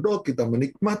kita berdoa, kita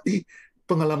menikmati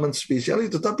pengalaman spesial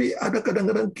itu, tapi ada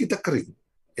kadang-kadang kita kering.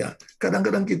 Ya,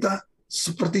 kadang-kadang kita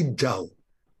seperti jauh.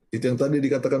 Itu yang tadi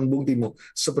dikatakan Bung Timo,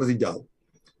 seperti jauh.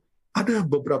 Ada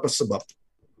beberapa sebab,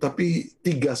 tapi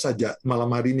 3 saja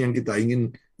malam hari ini yang kita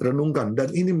ingin renungkan.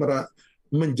 Dan ini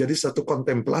menjadi satu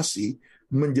kontemplasi,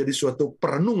 menjadi suatu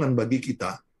perenungan bagi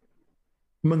kita.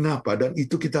 Mengapa? Dan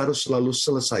itu kita harus selalu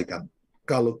selesaikan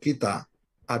kalau kita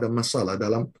ada masalah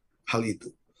dalam hal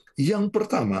itu. Yang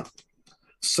pertama,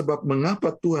 sebab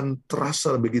mengapa Tuhan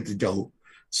terasa begitu jauh,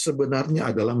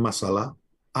 sebenarnya adalah masalah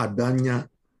adanya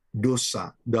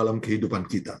dosa dalam kehidupan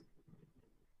kita.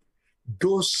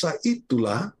 Dosa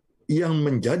itulah yang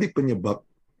menjadi penyebab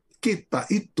kita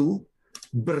itu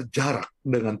berjarak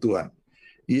dengan Tuhan.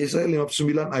 Yesaya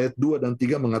 59 ayat 2 dan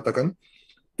 3 mengatakan,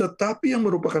 tetapi yang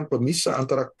merupakan pemisah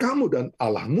antara kamu dan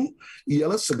Allahmu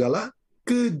ialah segala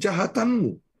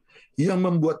kejahatanmu, yang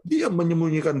membuat dia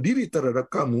menyembunyikan diri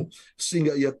terhadap kamu,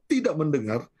 sehingga ia tidak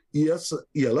mendengar,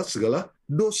 ialah segala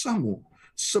dosamu.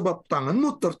 Sebab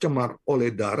tanganmu tercemar oleh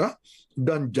darah,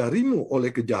 dan jarimu oleh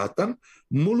kejahatan,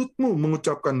 mulutmu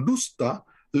mengucapkan dusta,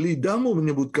 lidahmu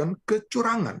menyebutkan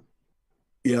kecurangan.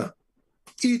 Ya,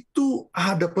 itu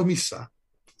ada pemisah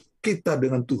kita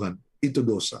dengan Tuhan, itu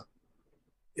dosa.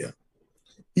 Ya.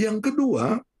 Yang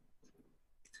kedua,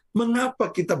 mengapa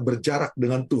kita berjarak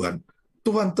dengan Tuhan?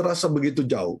 Tuhan terasa begitu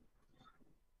jauh.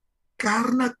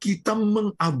 Karena kita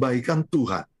mengabaikan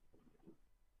Tuhan.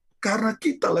 Karena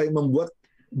kitalah yang membuat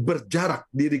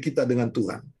berjarak diri kita dengan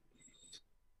Tuhan.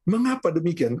 Mengapa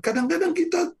demikian? Kadang-kadang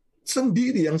kita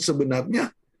sendiri yang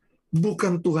sebenarnya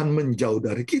bukan Tuhan menjauh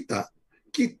dari kita.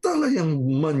 Kitalah yang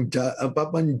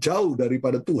menjauh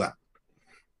daripada Tuhan.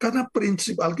 Karena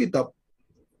prinsip Alkitab,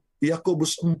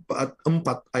 Yakobus 4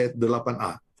 ayat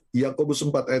 8a. Yakobus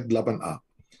 4 ayat 8a.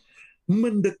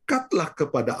 Mendekatlah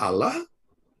kepada Allah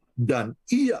dan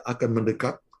Ia akan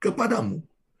mendekat kepadamu.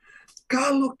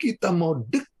 Kalau kita mau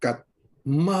dekat,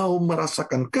 mau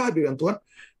merasakan kehadiran Tuhan,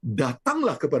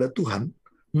 datanglah kepada Tuhan,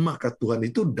 maka Tuhan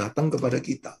itu datang kepada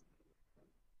kita.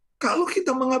 Kalau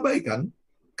kita mengabaikan,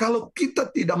 kalau kita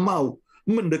tidak mau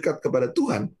mendekat kepada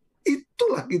Tuhan,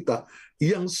 itulah kita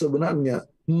yang sebenarnya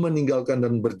meninggalkan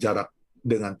dan berjarak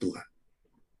dengan Tuhan.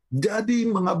 Jadi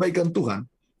mengabaikan Tuhan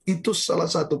itu salah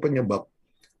satu penyebab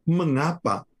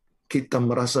mengapa kita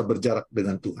merasa berjarak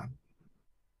dengan Tuhan.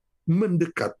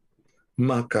 Mendekat,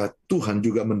 maka Tuhan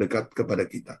juga mendekat kepada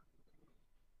kita.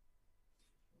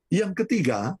 Yang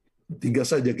ketiga, 3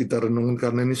 saja kita renungkan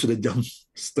karena ini sudah jam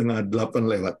 7:30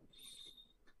 lewat.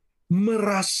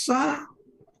 Merasa,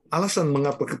 alasan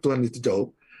mengapa ke Tuhan itu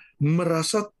jauh,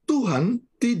 merasa Tuhan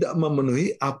tidak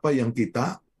memenuhi apa yang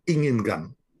kita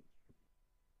inginkan.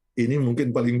 Ini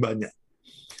mungkin paling banyak.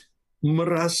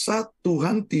 Merasa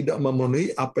Tuhan tidak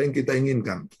memenuhi apa yang kita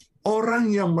inginkan.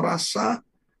 Orang yang merasa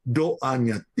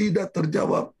doanya tidak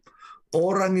terjawab,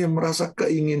 orang yang merasa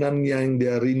keinginan yang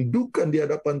dia rindukan di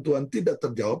hadapan Tuhan tidak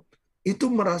terjawab, itu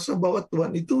merasa bahwa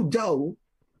Tuhan itu jauh,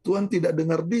 Tuhan tidak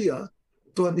dengar dia,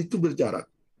 Tuhan itu berjarak.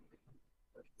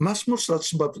 Mazmur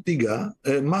 143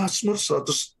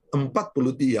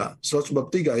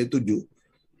 ayat 7.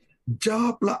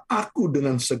 Jawablah aku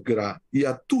dengan segera,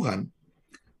 ya Tuhan,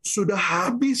 sudah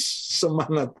habis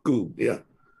semangatku. Ya.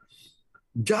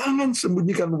 Jangan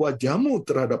sembunyikan wajahmu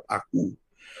terhadap aku,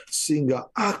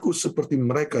 sehingga aku seperti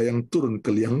mereka yang turun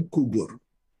ke liang kubur.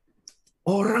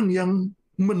 Orang yang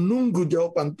menunggu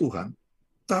jawaban Tuhan,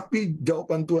 tapi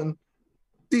jawaban Tuhan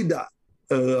tidak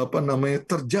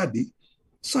terjadi,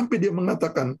 sampai dia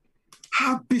mengatakan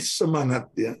habis semangat,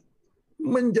 ya,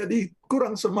 menjadi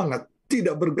kurang semangat,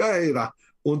 tidak bergairah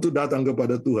untuk datang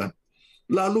kepada Tuhan.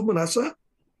 Lalu merasa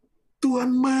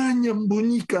Tuhan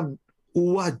menyembunyikan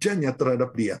wajahnya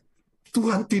terhadap dia.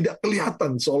 Tuhan tidak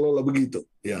kelihatan, seolah-olah begitu.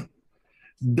 Ya.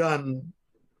 Dan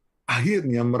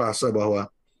akhirnya merasa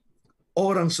bahwa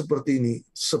orang seperti ini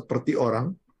seperti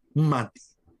orang mati.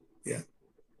 Ya.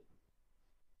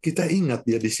 Kita ingat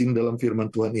ya di sini dalam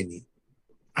firman Tuhan ini,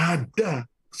 ada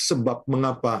sebab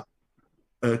mengapa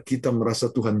kita merasa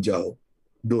Tuhan jauh.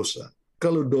 Dosa.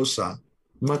 Kalau dosa,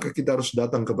 maka kita harus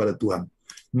datang kepada Tuhan,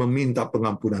 meminta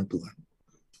pengampunan Tuhan.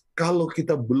 Kalau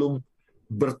kita belum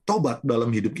bertobat dalam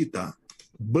hidup kita,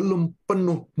 belum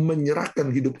penuh menyerahkan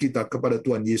hidup kita kepada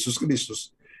Tuhan Yesus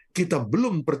Kristus, kita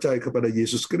belum percaya kepada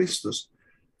Yesus Kristus,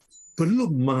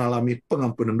 belum mengalami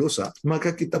pengampunan dosa,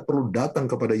 maka kita perlu datang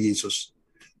kepada Yesus,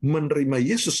 menerima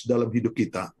Yesus dalam hidup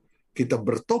kita, kita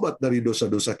bertobat dari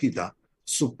dosa-dosa kita,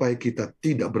 supaya kita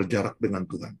tidak berjarak dengan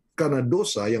Tuhan. Karena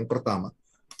dosa yang pertama,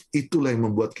 itulah yang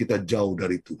membuat kita jauh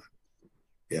dari Tuhan.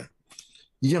 Ya.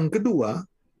 Yang kedua,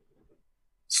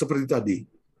 seperti tadi,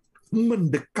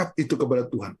 mendekat itu kepada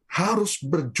Tuhan. Harus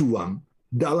berjuang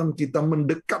dalam kita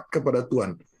mendekat kepada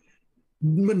Tuhan.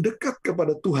 Mendekat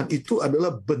kepada Tuhan itu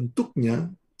adalah bentuknya,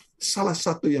 salah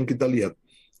satu yang kita lihat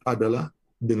adalah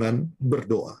dengan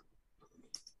berdoa.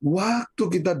 Waktu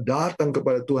kita datang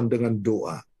kepada Tuhan dengan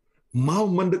doa, mau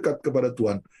mendekat kepada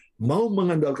Tuhan, mau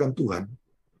mengandalkan Tuhan,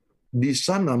 di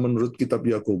sana menurut kitab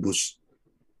Yakobus,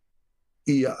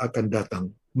 ia akan datang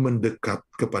mendekat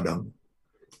kepadamu.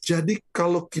 Jadi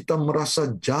kalau kita merasa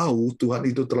jauh, Tuhan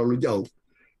itu terlalu jauh,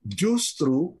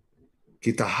 justru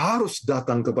kita harus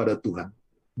datang kepada Tuhan.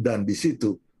 Dan di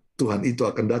situ Tuhan itu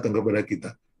akan datang kepada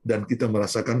kita. Dan kita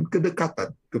merasakan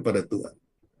kedekatan kepada Tuhan.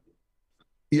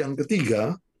 Yang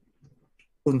ketiga,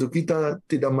 untuk kita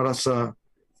tidak merasa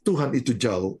Tuhan itu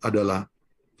jauh adalah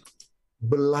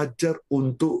belajar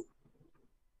untuk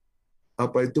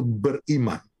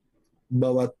beriman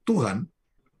bahwa Tuhan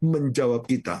menjawab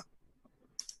kita.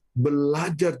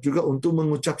 Belajar juga untuk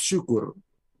mengucap syukur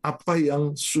apa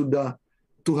yang sudah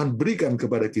Tuhan berikan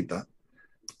kepada kita.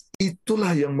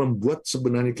 Itulah yang membuat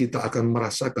sebenarnya kita akan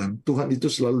merasakan Tuhan itu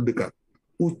selalu dekat.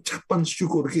 Ucapan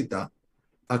syukur kita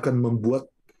akan membuat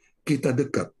kita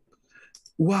dekat.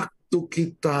 Waktu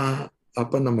kita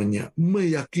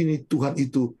meyakini Tuhan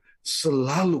itu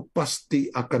selalu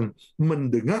pasti akan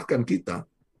mendengarkan kita,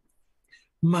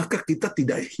 maka kita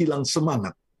tidak hilang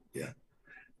semangat. Ya.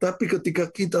 Tapi ketika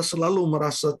kita selalu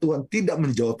merasa Tuhan tidak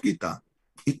menjawab kita,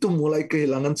 itu mulai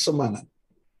kehilangan semangat.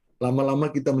 Lama-lama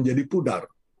kita menjadi pudar.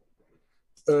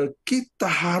 Kita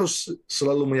harus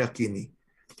selalu meyakini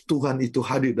Tuhan itu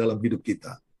hadir dalam hidup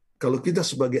kita. Kalau kita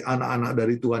sebagai anak-anak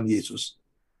dari Tuhan Yesus,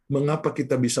 mengapa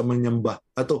kita bisa menyembah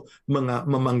atau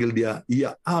memanggil Dia,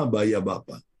 ya Aba, ya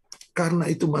Bapa? Karena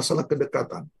itu masalah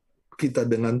kedekatan kita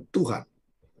dengan Tuhan.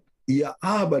 Ya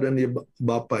Aba dan ya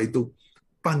Bapa itu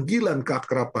panggilan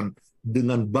keakraban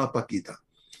dengan Bapa kita.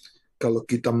 Kalau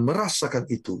kita merasakan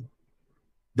itu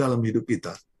dalam hidup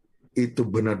kita, itu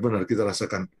benar-benar kita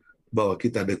rasakan bahwa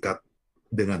kita dekat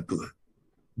dengan Tuhan.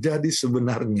 Jadi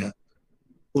sebenarnya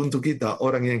untuk kita,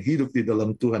 orang yang hidup di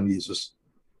dalam Tuhan Yesus,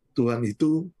 Tuhan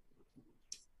itu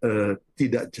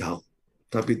tidak jauh,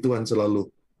 tapi Tuhan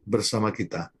selalu bersama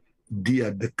kita.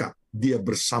 Dia dekat, Dia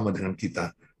bersama dengan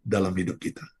kita dalam hidup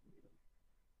kita.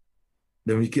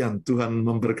 Demikian, Tuhan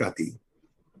memberkati.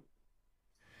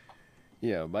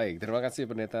 Ya, baik. Terima kasih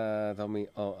Pendeta Tommy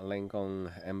Lengkong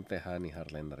M.Th nih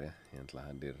Heartlander ya, yang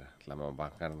telah hadir, telah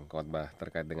memaparkan khotbah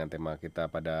terkait dengan tema kita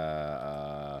pada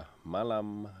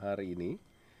malam hari ini.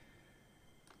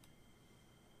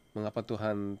 Mengapa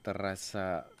Tuhan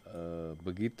terasa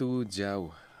begitu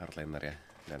jauh, Heartlander ya.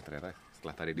 Dan ternyata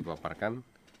setelah tadi dipaparkan,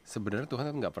 sebenarnya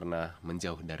Tuhan nggak pernah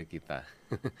menjauh dari kita.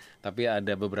 Tapi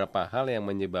ada beberapa hal yang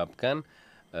menyebabkan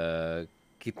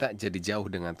kita jadi jauh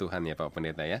dengan Tuhan ya Pak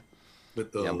Pendeta ya.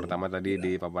 Betul. Yang pertama tadi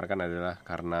dipaparkan adalah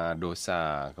karena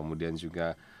dosa, kemudian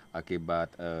juga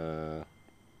akibat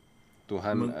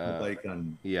Tuhan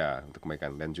iya, untuk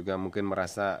kebaikan, dan juga mungkin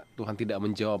merasa Tuhan tidak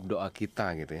menjawab doa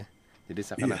kita gitu ya. Jadi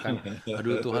seakan-akan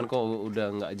aduh Tuhan kok udah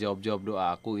nggak jawab-jawab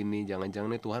doa aku ini,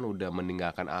 jangan-jangan nih Tuhan udah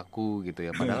meninggalkan aku gitu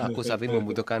ya, padahal aku saat ini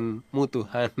membutuhkanmu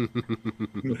Tuhan.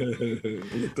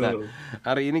 Nah,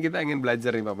 hari ini kita ingin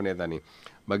belajar nih Pak Pendeta nih,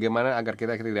 bagaimana agar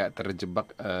kita tidak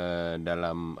terjebak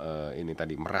dalam ini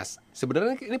tadi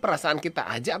sebenarnya ini perasaan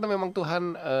kita aja atau memang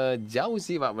Tuhan jauh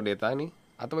sih Pak Pendeta nih,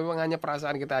 atau memang hanya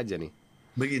perasaan kita aja nih?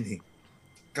 Begini,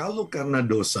 kalau karena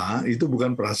dosa itu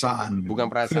bukan perasaan.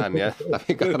 Bukan perasaan ya,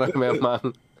 tapi karena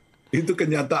memang itu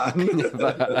kenyataan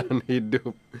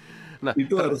hidup. Nah,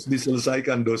 itu harus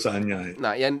diselesaikan dosanya.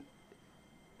 Nah, yang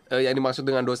dimaksud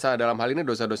dengan dosa dalam hal ini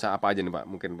dosa-dosa apa aja nih Pak?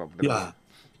 Mungkin Pak. Ya,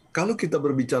 kalau kita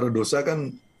berbicara dosa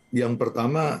kan yang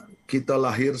pertama kita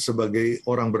lahir sebagai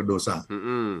orang berdosa.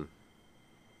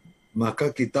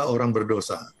 Maka kita orang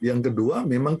berdosa. Yang kedua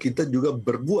memang kita juga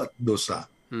berbuat dosa.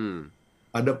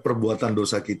 Ada perbuatan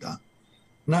dosa kita.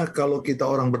 Nah, kalau kita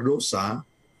orang berdosa,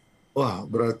 wah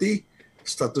berarti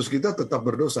status kita tetap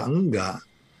berdosa. Enggak.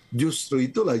 Justru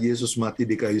itulah Yesus mati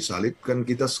di kayu salib. Kan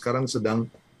kita sekarang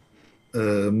sedang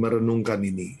merenungkan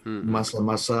ini.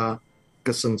 Masa-masa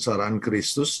kesengsaraan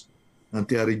Kristus.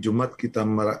 Nanti hari Jumat kita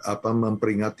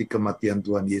memperingati kematian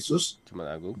Tuhan Yesus.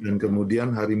 Dan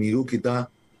kemudian hari Minggu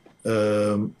kita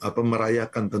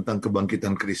merayakan tentang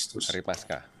kebangkitan Kristus.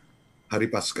 Hari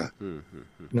Paskah.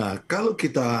 Nah, kalau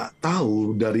kita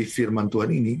tahu dari firman Tuhan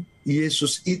ini,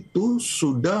 Yesus itu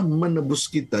sudah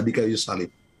menebus kita di kayu salib.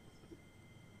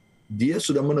 Dia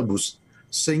sudah menebus.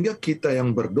 Sehingga kita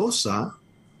yang berdosa,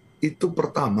 itu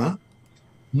pertama,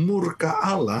 murka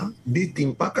Allah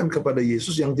ditimpakan kepada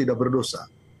Yesus yang tidak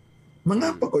berdosa.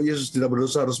 Mengapa kok Yesus tidak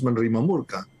berdosa harus menerima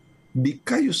murka? Di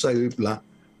kayu saliblah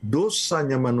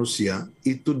dosanya manusia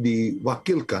itu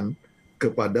diwakilkan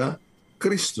kepada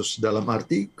Kristus. Dalam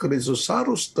arti Kristus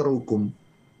harus terhukum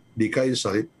di kayu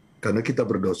salib karena kita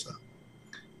berdosa.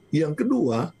 Yang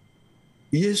kedua,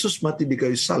 Yesus mati di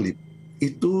kayu salib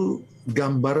itu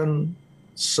gambaran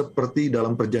seperti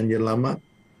dalam perjanjian lama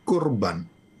kurban.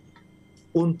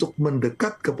 Untuk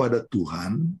mendekat kepada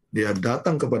Tuhan, dia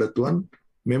datang kepada Tuhan,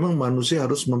 memang manusia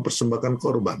harus mempersembahkan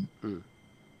korban.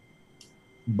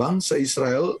 Bangsa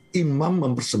Israel, imam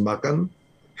mempersembahkan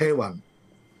hewan,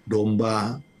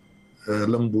 domba,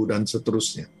 lembu, dan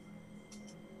seterusnya.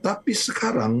 Tapi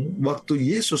sekarang,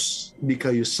 waktu Yesus di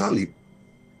kayu salib,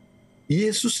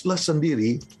 Yesuslah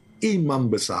sendiri imam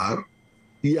besar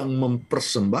yang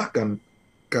mempersembahkan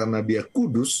karena dia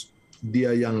kudus,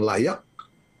 dia yang layak,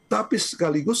 tapi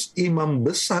sekaligus imam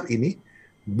besar ini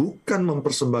bukan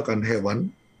mempersembahkan hewan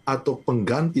atau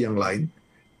pengganti yang lain,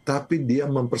 tapi dia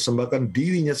mempersembahkan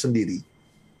dirinya sendiri.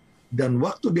 Dan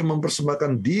waktu dia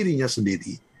mempersembahkan dirinya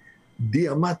sendiri,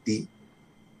 dia mati.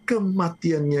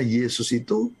 Kematiannya Yesus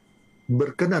itu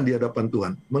berkenan di hadapan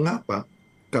Tuhan. Mengapa?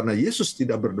 Karena Yesus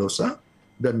tidak berdosa,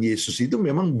 dan Yesus itu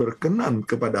memang berkenan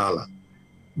kepada Allah.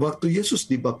 Waktu Yesus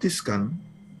dibaptiskan,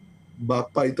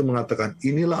 Bapa itu mengatakan,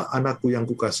 inilah anakku yang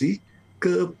kukasihi,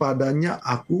 kepadanya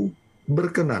aku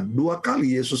berkenan. 2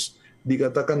 kali Yesus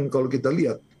dikatakan kalau kita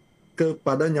lihat,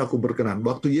 kepadanya aku berkenan.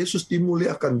 Waktu Yesus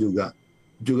dimuliakan juga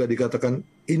dikatakan,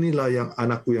 inilah yang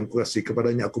anakku yang kukasihi,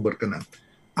 kepadanya aku berkenan.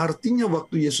 Artinya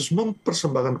waktu Yesus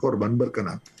mempersembahkan korban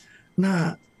berkenan.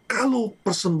 Nah, kalau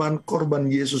persembahan korban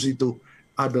Yesus itu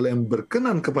adalah yang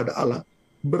berkenan kepada Allah,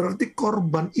 berarti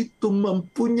korban itu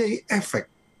mempunyai efek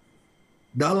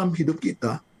dalam hidup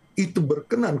kita, itu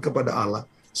berkenan kepada Allah,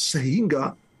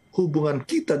 sehingga hubungan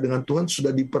kita dengan Tuhan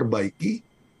sudah diperbaiki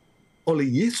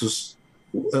oleh Yesus.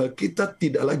 Kita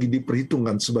tidak lagi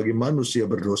diperhitungkan sebagai manusia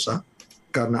berdosa,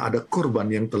 karena ada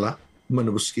korban yang telah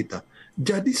menebus kita.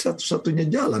 Jadi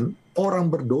satu-satunya jalan orang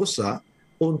berdosa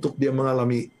untuk dia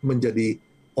menjadi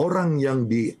orang yang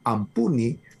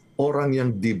diampuni, orang yang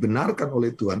dibenarkan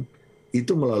oleh Tuhan,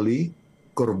 itu melalui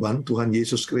korban Tuhan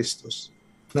Yesus Kristus.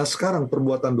 Nah sekarang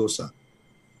perbuatan dosa.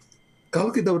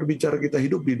 Kalau kita berbicara kita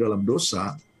hidup di dalam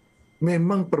dosa,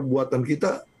 memang perbuatan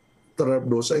kita terhadap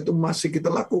dosa itu masih kita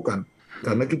lakukan,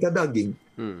 karena kita daging.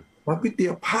 Tapi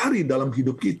tiap hari dalam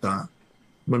hidup kita,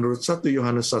 menurut 1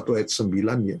 Yohanes 1 ayat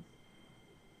 9, ya,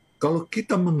 kalau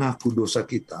kita mengaku dosa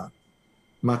kita,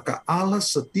 maka Allah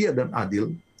setia dan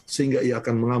adil, sehingga Ia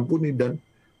akan mengampuni dan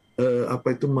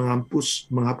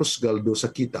menghapus segala dosa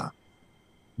kita.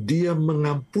 Dia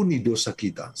mengampuni dosa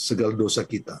kita, segala dosa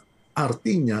kita.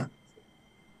 Artinya,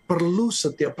 perlu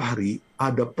setiap hari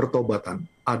ada pertobatan,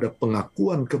 ada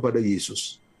pengakuan kepada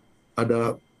Yesus,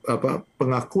 ada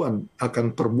pengakuan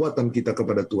akan perbuatan kita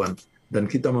kepada Tuhan, dan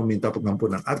kita meminta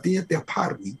pengampunan. Artinya tiap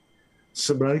hari,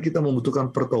 sebenarnya kita membutuhkan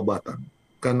pertobatan,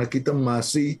 karena kita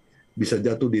masih bisa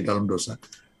jatuh di dalam dosa.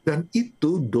 Dan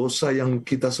itu dosa yang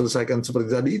kita selesaikan seperti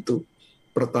tadi itu.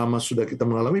 Pertama, sudah kita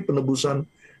mengalami penebusan,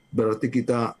 berarti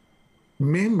kita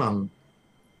memang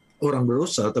orang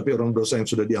berdosa, tapi orang dosa yang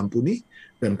sudah diampuni.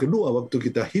 Dan kedua, waktu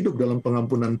kita hidup dalam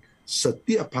pengampunan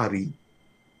setiap hari,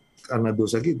 karena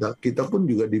dosa kita pun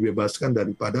juga dibebaskan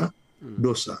daripada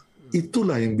dosa.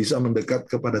 Itulah yang bisa mendekat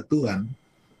kepada Tuhan.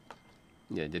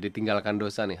 Ya, jadi tinggalkan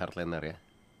dosa nih, Heartliner ya.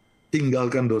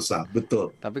 Tinggalkan dosa,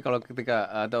 betul. Tapi kalau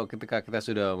ketika kita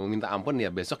sudah meminta ampun,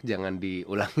 ya besok jangan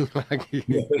diulangi lagi.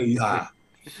 Ya,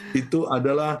 itu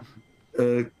adalah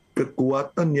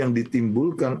kekuatan yang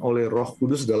ditimbulkan oleh Roh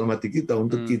Kudus dalam hati kita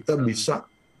untuk kita bisa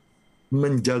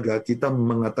menjaga, kita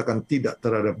mengatakan tidak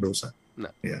terhadap dosa.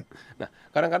 Nah,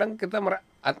 kadang-kadang kita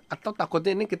atau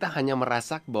takutnya ini kita hanya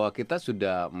merasa bahwa kita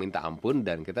sudah minta ampun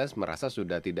dan kita merasa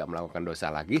sudah tidak melakukan dosa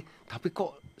lagi, tapi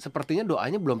kok sepertinya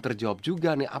doanya belum terjawab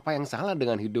juga nih. Apa yang salah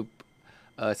dengan hidup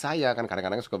saya? Kan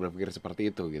kadang-kadang suka berpikir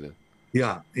seperti itu gitu.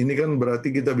 Ya, ini kan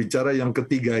berarti kita bicara yang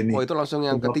ketiga ini. Oh, itu langsung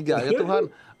yang ketiga ya Tuhan.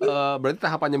 Berarti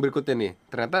tahapan yang berikutnya nih.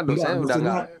 Ternyata dosanya udah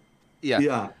enggak.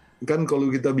 Iya, kan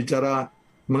kalau kita bicara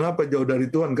mengapa jauh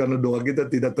dari Tuhan, karena doa kita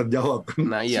tidak terjawab.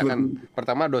 Nah iya kan,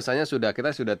 pertama dosanya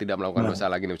kita sudah tidak melakukan dosa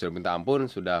lagi nih, sudah minta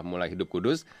ampun, sudah mulai hidup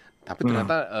kudus, tapi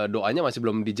ternyata doanya masih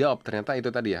belum dijawab. Ternyata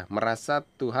itu tadi ya, merasa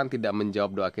Tuhan tidak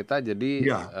menjawab doa kita. Jadi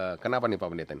kenapa nih Pak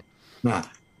Pendeta nih? Nah,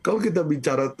 kalau kita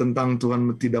bicara tentang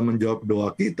Tuhan tidak menjawab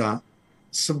doa kita,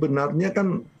 sebenarnya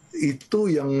kan itu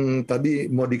yang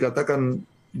tadi mau dikatakan,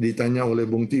 ditanya oleh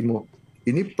Bung Timo,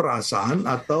 ini perasaan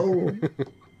atau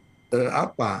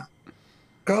apa?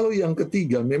 Kalau yang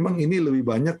ketiga, memang ini lebih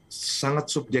banyak sangat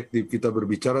subjektif. Kita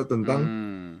berbicara tentang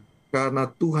karena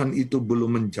Tuhan itu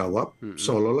belum menjawab,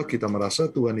 seolah-olah kita merasa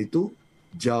Tuhan itu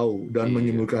jauh dan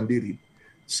menyembunyikan diri.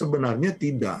 Sebenarnya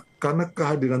tidak, karena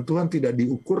kehadiran Tuhan tidak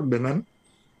diukur dengan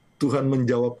Tuhan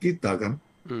menjawab kita, kan?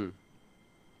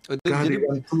 Jadi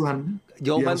Kehadiran Tuhan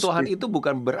jawaban yang Tuhan itu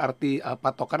bukan berarti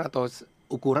patokan atau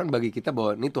ukuran bagi kita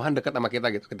bahwa ini Tuhan dekat sama kita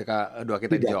gitu ketika doa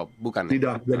kita dijawab, bukan ya?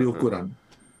 tidak jadi ukuran.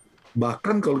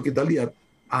 Bahkan kalau kita lihat,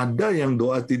 ada yang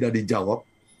doa tidak dijawab,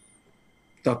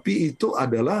 tapi itu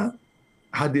adalah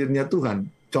hadirnya Tuhan.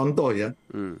 Contoh ya,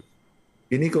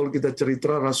 ini kalau kita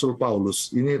cerita Rasul Paulus,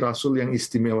 ini Rasul yang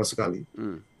istimewa sekali.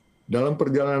 Dalam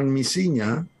perjalanan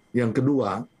misinya yang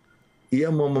kedua, ia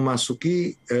mau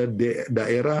memasuki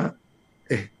daerah,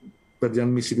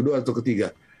 perjalanan misi kedua atau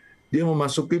ketiga, dia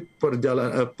memasuki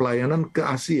pelayanan ke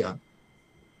Asia.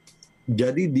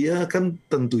 Jadi dia kan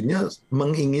tentunya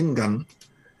menginginkan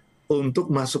untuk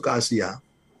masuk ke Asia.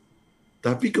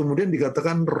 Tapi kemudian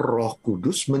dikatakan Roh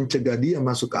Kudus mencegah dia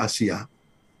masuk ke Asia.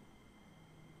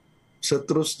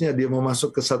 Seterusnya dia mau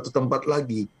masuk ke satu tempat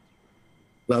lagi.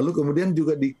 Lalu kemudian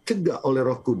juga dicegah oleh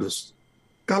Roh Kudus.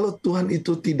 Kalau Tuhan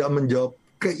itu tidak menjawab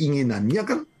keinginannya,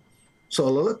 kan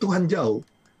seolah-olah Tuhan jauh.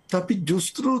 Tapi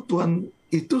justru Tuhan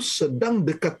itu sedang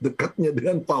dekat-dekatnya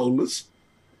dengan Paulus,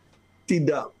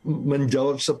 tidak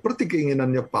menjawab seperti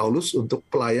keinginannya Paulus untuk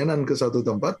pelayanan ke satu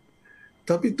tempat,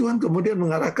 tapi Tuhan kemudian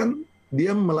mengarahkan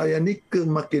dia melayani ke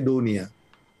Makedonia.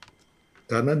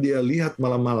 Karena dia lihat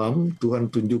malam-malam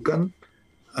Tuhan tunjukkan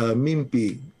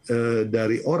mimpi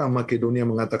dari orang Makedonia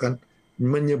mengatakan,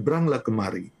 menyeberanglah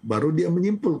kemari. Baru dia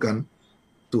menyimpulkan,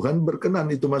 Tuhan berkenan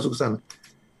itu masuk ke sana.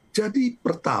 Jadi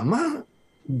pertama,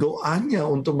 doanya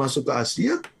untuk masuk ke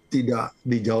Asia tidak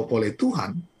dijawab oleh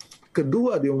Tuhan.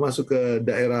 Kedua, dia masuk ke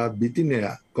daerah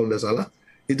Bitinia, kalau tidak salah,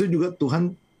 itu juga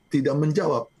Tuhan tidak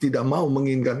menjawab, tidak mau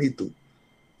menginginkan itu.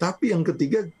 Tapi yang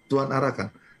ketiga, Tuhan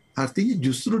arahkan. Artinya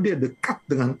justru dia dekat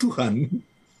dengan Tuhan,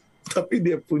 tapi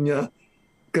dia punya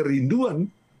kerinduan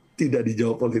tidak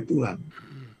dijawab oleh Tuhan.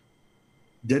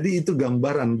 Jadi itu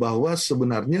gambaran bahwa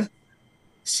sebenarnya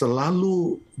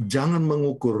selalu jangan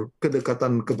mengukur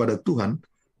kedekatan kepada Tuhan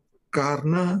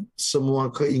karena semua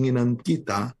keinginan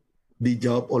kita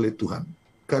dijawab oleh Tuhan.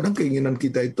 Kadang keinginan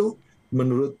kita itu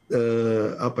menurut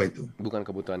bukan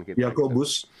kebutuhan kita.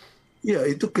 Yakobus, ya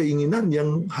itu keinginan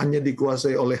yang hanya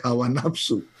dikuasai oleh hawa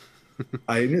nafsu.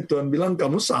 Akhirnya Tuhan bilang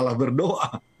kamu salah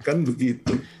berdoa, kan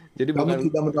begitu. Jadi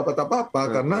kamu tidak mendapat apa-apa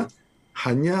karena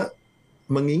hanya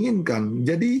menginginkan.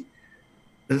 Jadi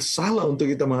salah untuk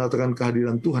kita mengatakan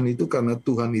kehadiran Tuhan itu karena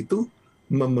Tuhan itu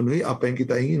memenuhi apa yang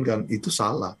kita inginkan. Itu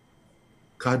salah.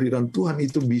 Kehadiran Tuhan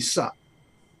itu bisa.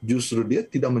 Justru dia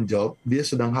tidak menjawab, dia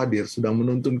sedang hadir, sedang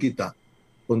menuntun kita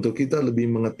untuk kita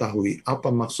lebih mengetahui apa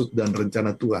maksud dan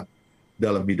rencana Tuhan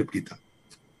dalam hidup kita.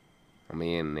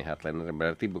 Amin. Nih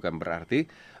Heartliner, bukan berarti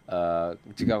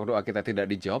jika doa kita tidak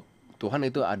dijawab, Tuhan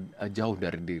itu jauh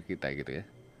dari diri kita gitu ya?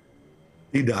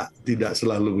 Tidak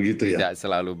selalu begitu ya. Tidak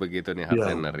selalu begitu nih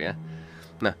Heartliner ya.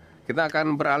 Nah, kita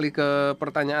akan beralih ke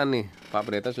pertanyaan nih. Pak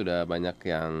Pendeta sudah banyak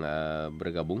yang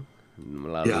bergabung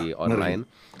melalui online.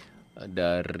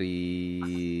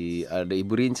 Dari ada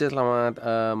Ibu Rince, selamat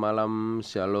malam,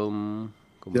 shalom.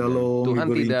 Shalom, Tuhan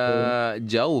Ibu tidak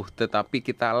jauh, tetapi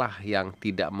kitalah yang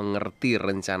tidak mengerti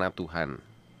rencana Tuhan.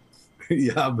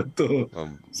 Ya betul,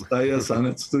 saya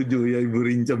sangat setuju ya Ibu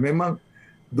Rince. Memang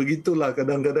begitulah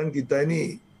kadang-kadang kita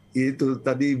ini, itu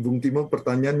tadi Bung Timo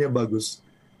pertanyaannya bagus.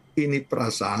 Ini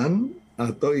perasaan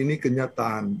atau ini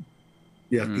kenyataan?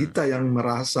 Ya kita yang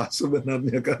merasa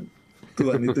sebenarnya kan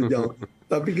Tuhan itu jauh.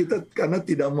 Tapi kita karena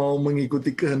tidak mau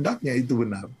mengikuti kehendaknya, itu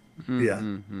benar. Ya,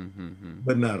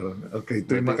 benar. Oke,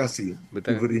 terima kasih.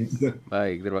 Betul.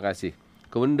 Baik, terima kasih.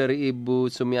 Kemudian dari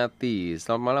Ibu Sumiati,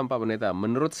 selamat malam Pak Pendeta.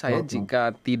 Menurut saya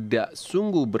jika tidak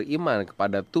sungguh beriman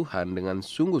kepada Tuhan dengan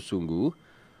sungguh-sungguh,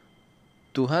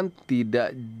 Tuhan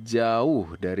tidak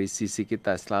jauh dari sisi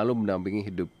kita, selalu mendampingi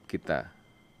hidup kita.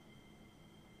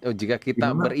 Jika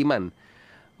kita beriman,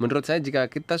 menurut saya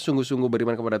jika kita sungguh-sungguh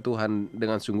beriman kepada Tuhan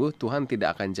dengan sungguh, Tuhan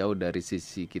tidak akan jauh dari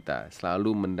sisi kita,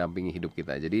 selalu mendampingi hidup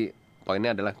kita. Jadi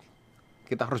poinnya adalah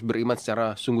kita harus beriman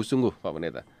secara sungguh-sungguh, Pak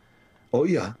Pendeta. Oh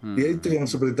iya, ya itu yang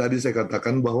seperti tadi saya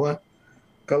katakan bahwa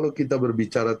kalau kita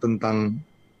berbicara tentang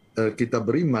kita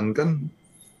beriman kan,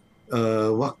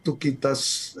 waktu kita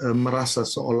merasa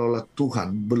seolah-olah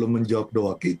Tuhan belum menjawab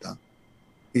doa kita,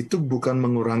 itu bukan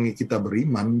mengurangi kita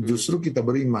beriman, justru kita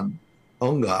beriman.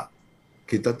 Oh enggak,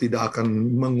 kita tidak akan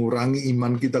mengurangi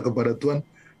iman kita kepada Tuhan,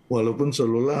 walaupun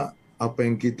seolah apa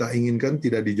yang kita inginkan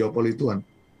tidak dijawab oleh Tuhan.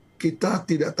 Kita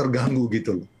tidak terganggu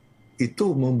gitu loh.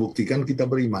 Itu membuktikan kita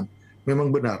beriman.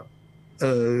 Memang benar,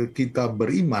 kita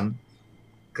beriman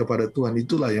kepada Tuhan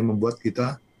itulah yang membuat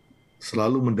kita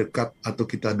selalu mendekat atau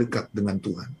kita dekat dengan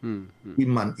Tuhan.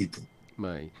 Iman itu.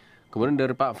 Baik. Kemudian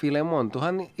dari Pak Filemon,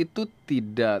 Tuhan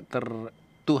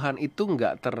itu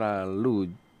nggak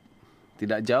terlalu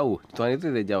tidak jauh. Tuhan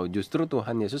itu tidak jauh. Justru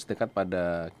Tuhan Yesus dekat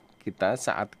pada kita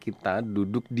saat kita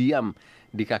duduk diam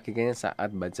di kakinya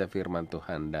saat baca firman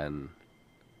Tuhan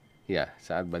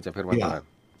saat baca firman Ya, Tuhan.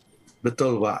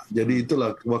 betul Pak. Jadi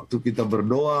itulah waktu kita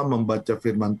berdoa, membaca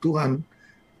firman Tuhan,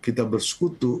 kita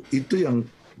bersekutu, itu yang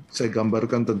saya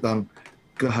gambarkan tentang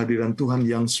kehadiran Tuhan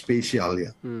yang spesial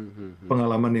ya.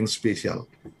 Pengalaman yang spesial.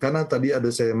 Karena tadi ada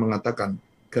saya mengatakan,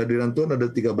 kehadiran Tuhan ada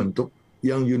 3 bentuk.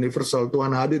 Yang universal,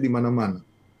 Tuhan hadir di mana-mana.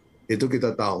 Itu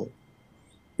kita tahu.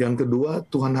 Yang kedua,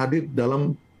 Tuhan hadir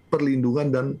dalam perlindungan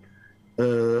dan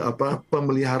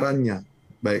pemeliharaannya,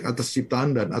 baik atas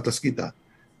ciptaan dan atas kita.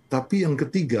 Tapi yang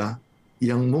ketiga,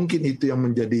 yang mungkin itu yang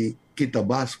menjadi kita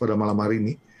bahas pada malam hari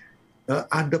ini,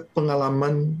 ada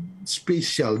pengalaman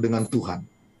spesial dengan Tuhan.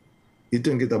 Itu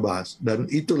yang kita bahas. Dan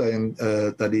itulah yang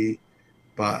tadi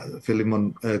Pak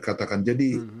Filemon katakan.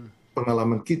 Jadi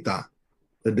pengalaman kita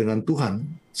dengan Tuhan,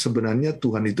 sebenarnya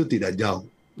Tuhan itu tidak jauh.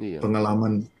 Iya.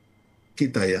 Pengalaman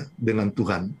kita ya dengan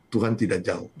Tuhan tidak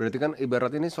jauh. Berarti kan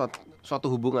ibarat ini suatu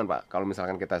hubungan Pak. Kalau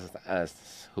misalkan kita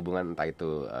hubungan entah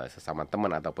itu sesama teman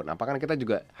ataupun apa, kan kita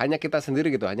juga hanya kita sendiri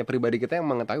gitu, hanya pribadi kita yang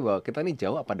mengetahui bahwa kita ini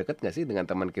jauh apa dekat nggak sih dengan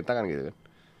teman kita kan gitu kan.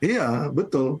 Iya,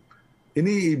 betul.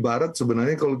 Ini ibarat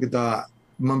sebenarnya kalau kita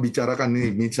membicarakan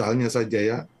ini, misalnya saja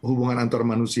ya, hubungan antar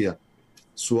manusia,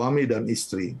 suami dan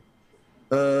istri.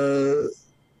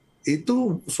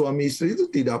 Itu suami istri itu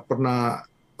tidak pernah,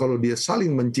 kalau dia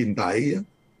saling mencintai ya,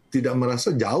 tidak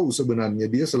merasa jauh sebenarnya.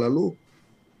 Dia selalu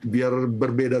biar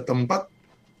berbeda tempat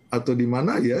atau di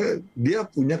mana ya, dia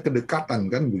punya kedekatan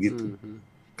kan begitu.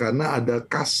 Karena ada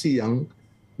kasih yang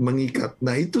mengikat.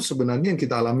 Nah itu sebenarnya yang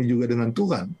kita alami juga dengan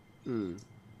Tuhan.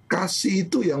 Kasih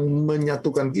itu yang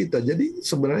menyatukan kita. Jadi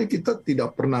sebenarnya kita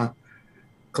tidak pernah,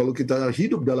 kalau kita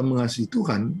hidup dalam mengasihi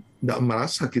Tuhan, tidak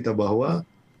merasa kita bahwa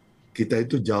kita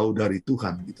itu jauh dari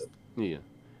Tuhan gitu. Iya.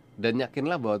 Dan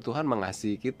yakinlah bahwa Tuhan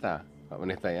mengasihi kita, Pak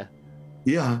Pendeta ya.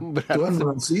 Iya, Tuhan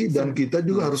mengasihi dan kita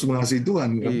juga harus mengasihi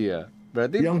Tuhan kan. Iya.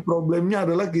 Berarti yang problemnya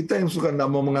adalah kita yang suka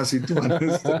tidak mau mengasihi Tuhan.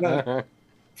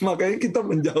 Makanya kita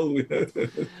menjauh.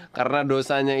 Karena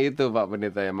dosanya itu Pak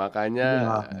Pendeta ya. Makanya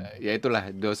ya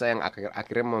itulah dosa yang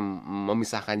akhirnya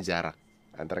memisahkan jarak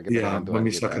antara kita dengan Tuhan.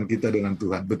 Memisahkan kita dengan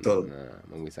Tuhan, betul. Nah,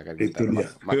 memisahkan kita.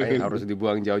 Makanya harus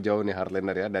dibuang jauh-jauau nih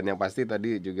Heartliner ya. Dan yang pasti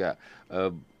tadi juga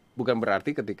bukan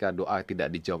berarti ketika doa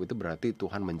tidak dijawab itu berarti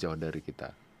Tuhan menjauh dari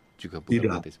kita. Juga bukan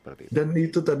berarti seperti itu. Dan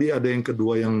itu tadi ada yang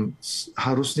kedua yang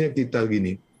harusnya kita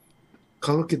gini.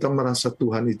 Kalau kita merasa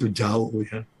Tuhan itu jauh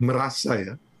ya, merasa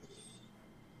ya.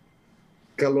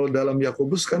 Kalau dalam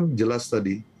Yakobus kan jelas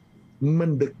tadi,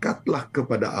 mendekatlah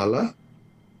kepada Allah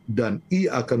dan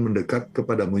Ia akan mendekat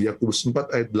kepadamu. Yakobus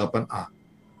 4 ayat 8a.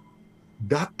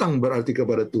 Datang berarti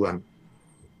kepada Tuhan.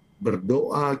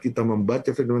 Berdoa, kita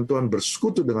membaca firman Tuhan,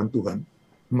 bersekutu dengan Tuhan,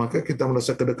 maka kita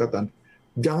merasa kedekatan.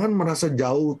 Jangan merasa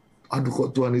jauh, aduh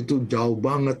kok Tuhan itu jauh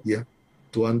banget ya.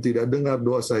 Tuhan tidak dengar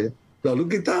doa saya.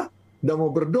 Lalu kita tidak mau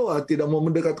berdoa, tidak mau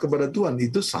mendekat kepada Tuhan,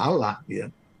 itu salah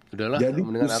ya. Udahlah, jadi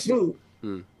justru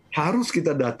harus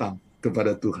kita datang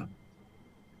kepada Tuhan.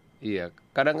 Iya,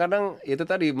 kadang-kadang itu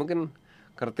tadi mungkin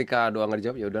ketika doa nggak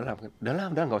dijawab ya udahlah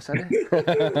nggak usah deh.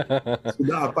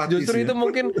 Sudah apatis. Justru itu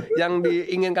mungkin yang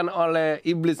diinginkan oleh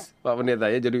iblis Pak Pendeta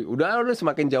ya. Jadi udah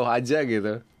semakin jauh aja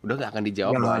gitu. Udah nggak akan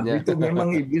dijawab doanya. Itu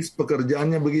memang iblis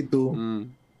pekerjaannya begitu.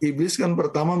 Iblis kan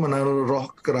pertama menaruh roh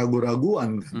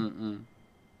keraguan-raguan kan.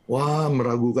 Wah,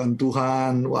 meragukan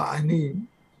Tuhan. Wah, ini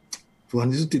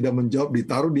Tuhan itu tidak menjawab,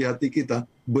 ditaruh di hati kita.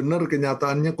 Benar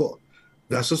kenyataannya kok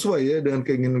nggak sesuai ya dengan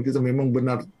keinginan kita, memang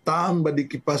benar. Tambah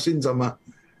dikipasin sama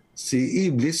si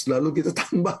iblis, lalu kita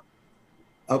tambah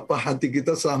hati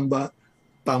kita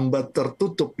tambah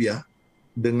tertutup ya,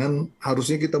 dengan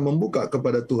harusnya kita membuka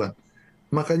kepada Tuhan.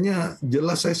 Makanya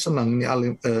jelas saya senang nih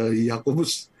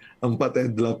Yakobus 4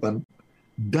 ayat 8.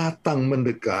 Datang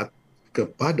mendekat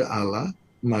kepada Allah,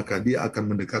 maka Dia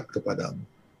akan mendekat kepadamu.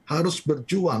 Harus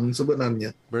berjuang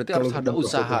sebenarnya. Berarti harus ada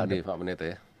usaha nih Pak Pendeta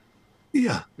ya.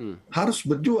 Iya, harus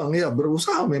berjuang ya,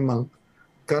 berusaha memang.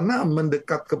 Karena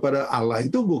mendekat kepada Allah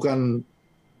itu bukan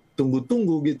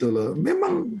tunggu-tunggu gitu loh.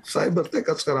 Memang saya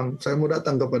bertekad sekarang, saya mau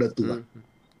datang kepada Tuhan.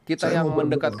 Kita saya yang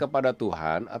mendekat kepada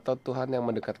Tuhan atau Tuhan yang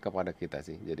mendekat kepada kita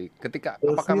sih? Jadi ketika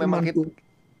apakah memang kita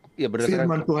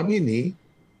firman Tuhan ini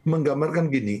menggambarkan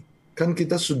gini, kan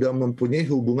kita sudah mempunyai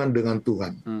hubungan dengan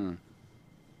Tuhan.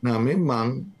 Nah,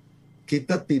 memang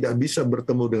kita tidak bisa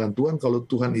bertemu dengan Tuhan kalau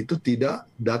Tuhan itu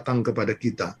tidak datang kepada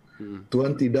kita.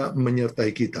 Tuhan tidak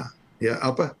menyertai kita. Ya,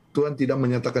 apa Tuhan tidak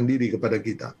menyatakan diri kepada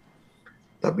kita.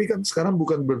 Tapi kan sekarang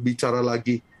bukan berbicara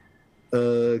lagi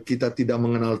kita tidak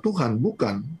mengenal Tuhan,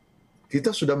 bukan.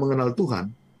 Kita sudah mengenal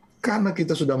Tuhan. Karena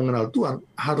kita sudah mengenal Tuhan,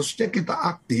 harusnya kita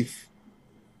aktif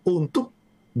untuk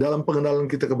dalam pengenalan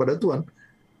kita kepada Tuhan,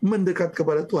 mendekat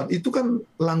kepada Tuhan. Itu kan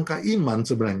langkah iman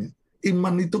sebenarnya.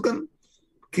 Iman itu kan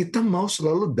kita mau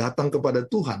selalu datang kepada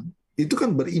Tuhan. Itu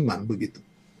kan beriman begitu.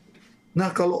 Nah,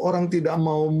 kalau orang tidak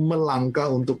mau melangkah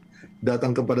untuk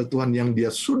datang kepada Tuhan yang dia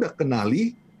sudah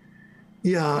kenali,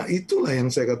 ya itulah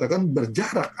yang saya katakan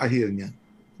berjarak akhirnya.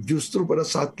 Justru pada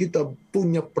saat kita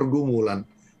punya pergumulan,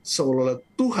 seolah-olah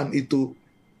Tuhan itu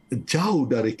jauh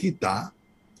dari kita,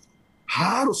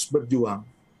 harus berjuang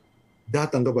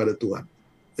datang kepada Tuhan.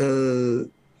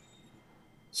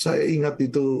 Saya ingat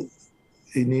itu,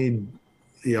 ini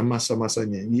ya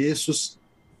masa-masanya Yesus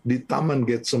di Taman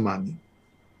Getsemani.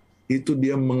 Itu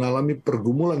dia mengalami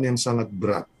pergumulan yang sangat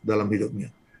berat dalam hidupnya.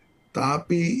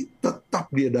 Tapi tetap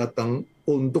dia datang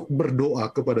untuk berdoa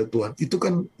kepada Tuhan. Itu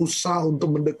kan usaha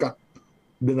untuk mendekat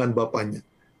dengan Bapaknya.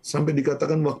 Sampai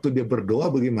dikatakan waktu dia berdoa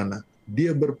bagaimana?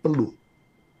 Dia berpeluh.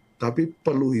 Tapi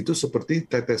peluh itu seperti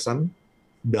tetesan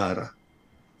darah.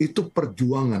 Itu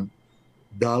perjuangan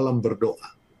dalam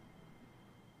berdoa.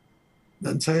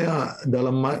 Dan saya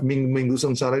dalam minggu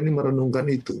sengsara ini merenungkan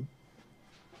itu.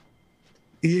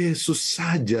 Yesus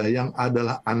saja yang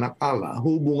adalah anak Allah,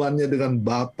 hubungannya dengan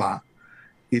Bapa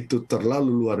itu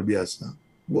terlalu luar biasa.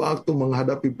 Waktu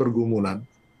menghadapi pergumulan,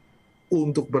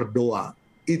 untuk berdoa,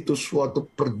 itu suatu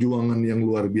perjuangan yang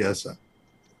luar biasa.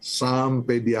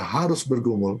 Sampai dia harus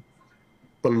bergumul,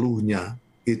 peluhnya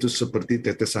itu seperti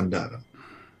tetesan darah.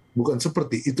 Bukan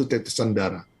seperti itu tetesan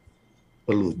darah,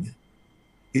 peluhnya.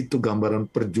 Itu gambaran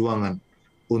perjuangan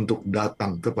untuk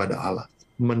datang kepada Allah,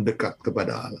 mendekat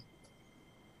kepada Allah.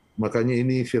 Makanya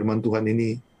ini firman Tuhan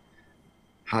ini,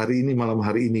 hari ini, malam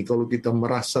hari ini, kalau kita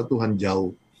merasa Tuhan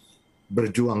jauh,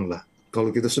 berjuanglah.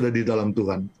 Kalau kita sudah di dalam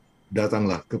Tuhan,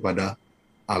 datanglah kepada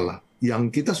Allah.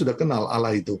 Yang kita sudah kenal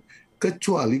Allah itu.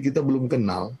 Kecuali kita belum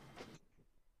kenal,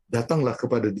 datanglah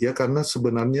kepada Dia, karena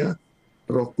sebenarnya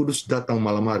Roh Kudus datang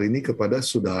malam hari ini kepada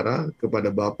saudara,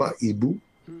 kepada Bapak, Ibu.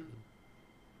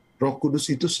 Roh Kudus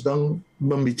itu sedang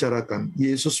membicarakan,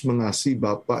 Yesus mengasihi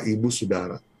Bapak, Ibu,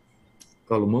 saudara.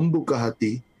 Kalau membuka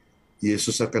hati,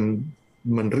 Yesus akan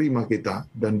menerima kita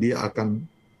dan dia akan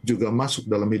juga masuk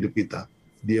dalam hidup kita.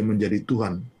 Dia menjadi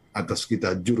Tuhan atas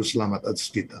kita, juru selamat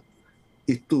atas kita.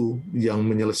 Itu yang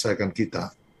menyelesaikan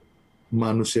kita.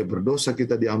 Manusia berdosa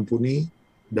kita diampuni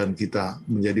dan kita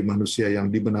menjadi manusia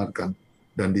yang dibenarkan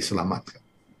dan diselamatkan.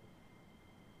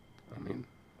 Amin.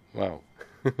 Wow.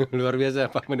 Luar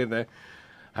biasa Pak Pendeta.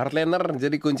 Heartliner,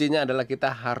 jadi kuncinya adalah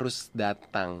kita harus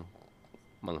datang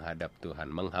menghadap Tuhan,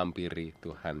 menghampiri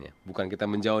Tuhan ya. Bukan kita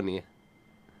menjauh nih ya.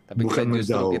 Tapi Bukan kita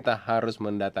justru menjauh. kita harus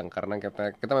mendatang karena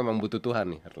kita memang butuh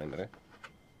Tuhan nih, Heartliner ya.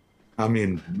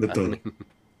 Amin, betul. Amin.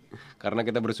 Karena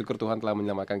kita bersyukur Tuhan telah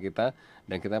menyelamatkan kita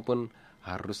dan kita pun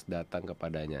harus datang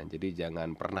kepadanya. Jadi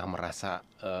jangan pernah merasa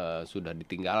sudah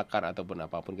ditinggalkan ataupun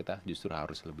apapun, kita justru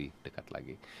harus lebih dekat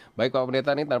lagi. Baik Pak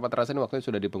Pendeta, nih tanpa terasa ini waktunya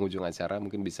sudah di penghujung acara,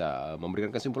 mungkin bisa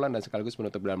memberikan kesimpulan dan sekaligus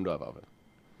menutup dalam doa Pak.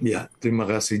 Ya, terima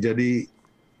kasih. Jadi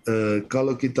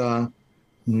kalau kita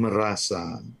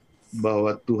merasa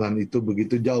bahwa Tuhan itu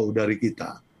begitu jauh dari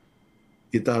kita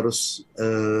harus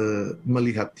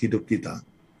melihat hidup kita.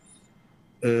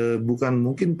 Bukan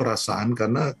mungkin perasaan,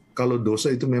 karena kalau dosa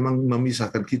itu memang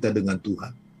memisahkan kita dengan Tuhan.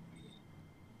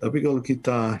 Tapi kalau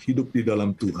kita hidup di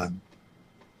dalam Tuhan,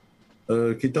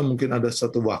 kita mungkin ada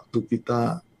satu waktu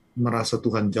kita merasa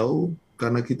Tuhan jauh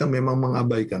karena kita memang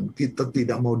mengabaikan, kita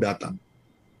tidak mau datang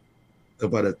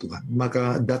kepada Tuhan.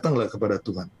 Maka datanglah kepada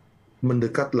Tuhan,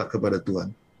 mendekatlah kepada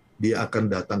Tuhan, Dia akan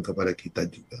datang kepada kita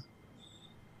juga.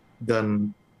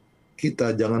 Dan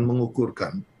kita jangan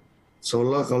mengukurkan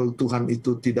seolah kalau Tuhan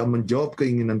itu tidak menjawab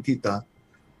keinginan kita,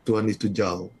 Tuhan itu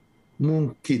jauh.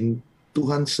 Mungkin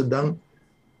Tuhan sedang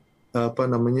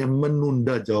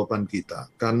menunda jawaban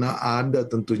kita, karena ada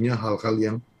tentunya hal-hal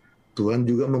yang Tuhan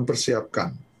juga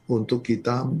mempersiapkan untuk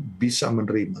kita bisa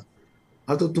menerima,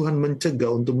 atau Tuhan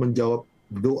mencegah untuk menjawab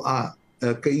doa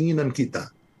keinginan kita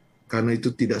karena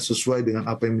itu tidak sesuai dengan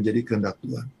apa yang menjadi kehendak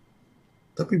Tuhan.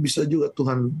 Tapi bisa juga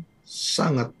Tuhan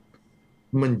sangat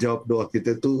menjawab doa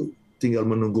kita itu tinggal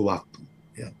menunggu waktu.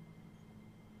 Ya.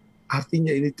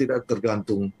 Artinya ini tidak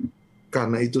tergantung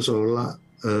karena itu seolah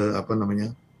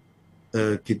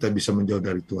kita bisa menjauh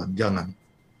dari Tuhan. Jangan.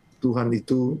 Tuhan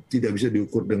itu tidak bisa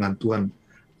diukur dengan Tuhan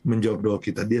menjawab doa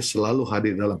kita. Dia selalu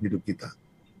hadir dalam hidup kita.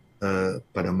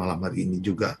 Pada malam hari ini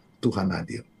juga Tuhan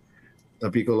hadir.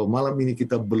 Tapi kalau malam ini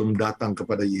kita belum datang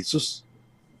kepada Yesus,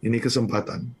 ini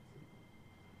kesempatan.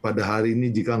 pada hari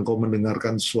ini jika engkau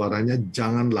mendengarkan suaranya,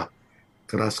 janganlah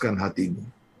keraskan hatimu.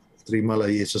 Terimalah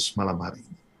Yesus malam hari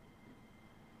ini.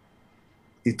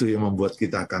 Itu yang membuat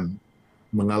kita akan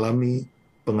mengalami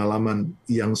pengalaman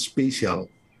yang spesial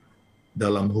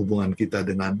dalam hubungan kita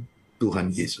dengan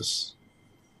Tuhan Yesus.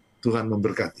 Tuhan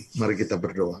memberkati. Mari kita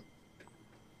berdoa.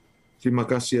 Terima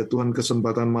kasih ya Tuhan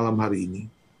kesempatan malam hari ini.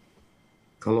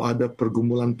 Kalau ada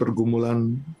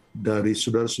pergumulan-pergumulan dari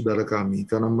saudara-saudara kami,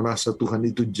 karena merasa Tuhan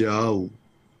itu jauh,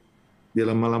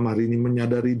 dalam malam hari ini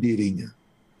menyadari dirinya.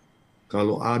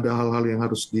 Kalau ada hal-hal yang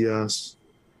harus dia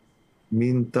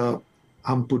minta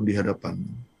ampun di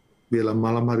hadapan-Mu, biarlah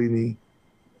malam hari ini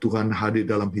Tuhan hadir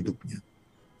dalam hidupnya.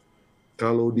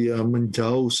 Kalau dia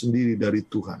menjauh sendiri dari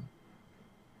Tuhan,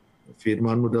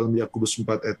 firman-Mu dalam Yakobus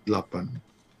 4 ayat 8,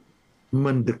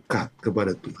 mendekat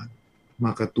kepada Tuhan,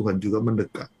 maka Tuhan juga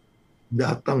mendekat.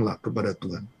 Datanglah kepada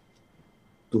Tuhan,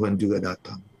 Tuhan juga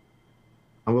datang.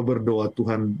 Hamba berdoa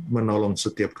Tuhan menolong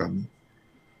setiap kami.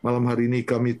 Malam hari ini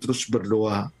kami terus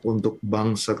berdoa untuk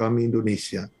bangsa kami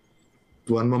Indonesia.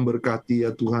 Tuhan memberkati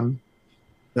ya Tuhan,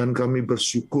 dan kami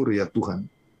bersyukur ya Tuhan.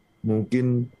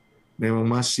 Mungkin memang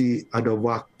masih ada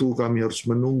waktu kami harus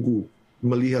menunggu,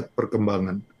 melihat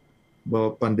perkembangan,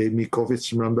 bahwa pandemi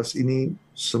COVID-19 ini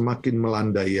semakin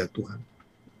melandai ya Tuhan.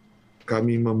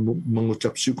 Kami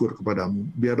mengucap syukur kepadamu.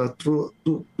 Biarlah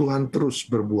Tuhan terus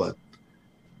berbuat,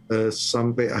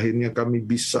 sampai akhirnya kami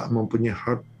bisa mempunyai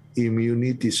herd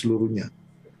immunity seluruhnya.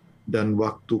 Dan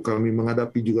waktu kami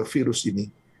menghadapi juga virus ini,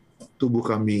 tubuh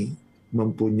kami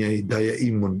mempunyai daya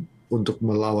imun untuk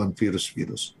melawan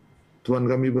virus-virus. Tuhan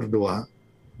kami berdoa,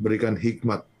 berikan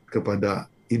hikmat kepada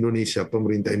Indonesia,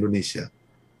 pemerintah Indonesia.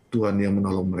 Tuhan yang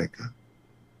menolong mereka.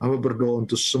 Hamba berdoa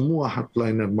untuk semua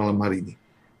hardliner malam hari ini.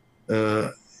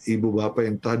 Ibu Bapak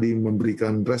yang tadi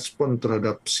memberikan respon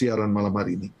terhadap siaran malam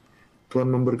hari ini. Tuhan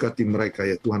memberkati mereka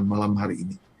ya Tuhan malam hari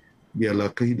ini.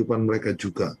 Biarlah kehidupan mereka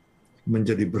juga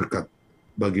menjadi berkat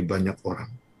bagi banyak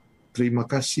orang. Terima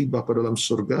kasih Bapa dalam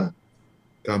surga.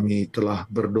 Kami telah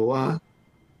berdoa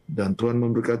dan Tuhan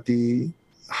memberkati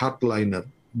hardliner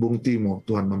Bung Timo.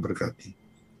 Tuhan memberkati.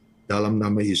 Dalam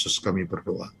nama Yesus kami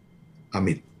berdoa.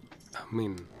 Amin.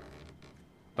 Amin.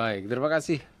 Baik, terima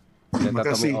kasih. Terima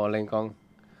kasih. Lengkong.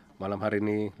 Malam hari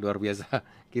ini luar biasa.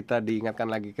 Kita diingatkan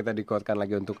lagi, kita dikuatkan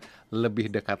lagi untuk lebih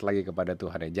dekat lagi kepada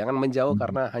Tuhan. Ya. Jangan menjauh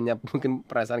karena hanya mungkin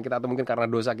perasaan kita atau mungkin karena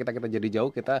dosa kita jadi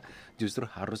jauh. Kita justru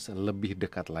harus lebih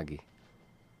dekat lagi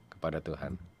kepada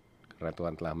Tuhan. Karena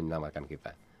Tuhan telah menyelamatkan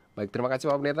kita. Baik, terima kasih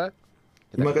Pak Pendeta.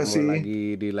 Kita Terima kasih. lagi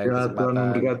di lain Ya, kesempatan. Tuhan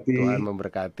memberkati. Tuhan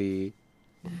memberkati.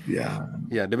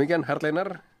 Ya, demikian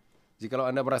Hardliner. Jikalau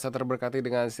Anda merasa terberkati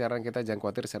dengan siaran kita, jangan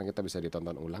khawatir, siaran kita bisa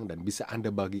ditonton ulang dan bisa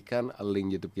Anda bagikan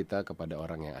link YouTube kita kepada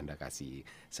orang yang Anda kasihi.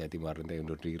 Saya Timur Rinta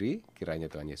undur diri, kiranya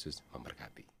Tuhan Yesus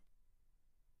memberkati.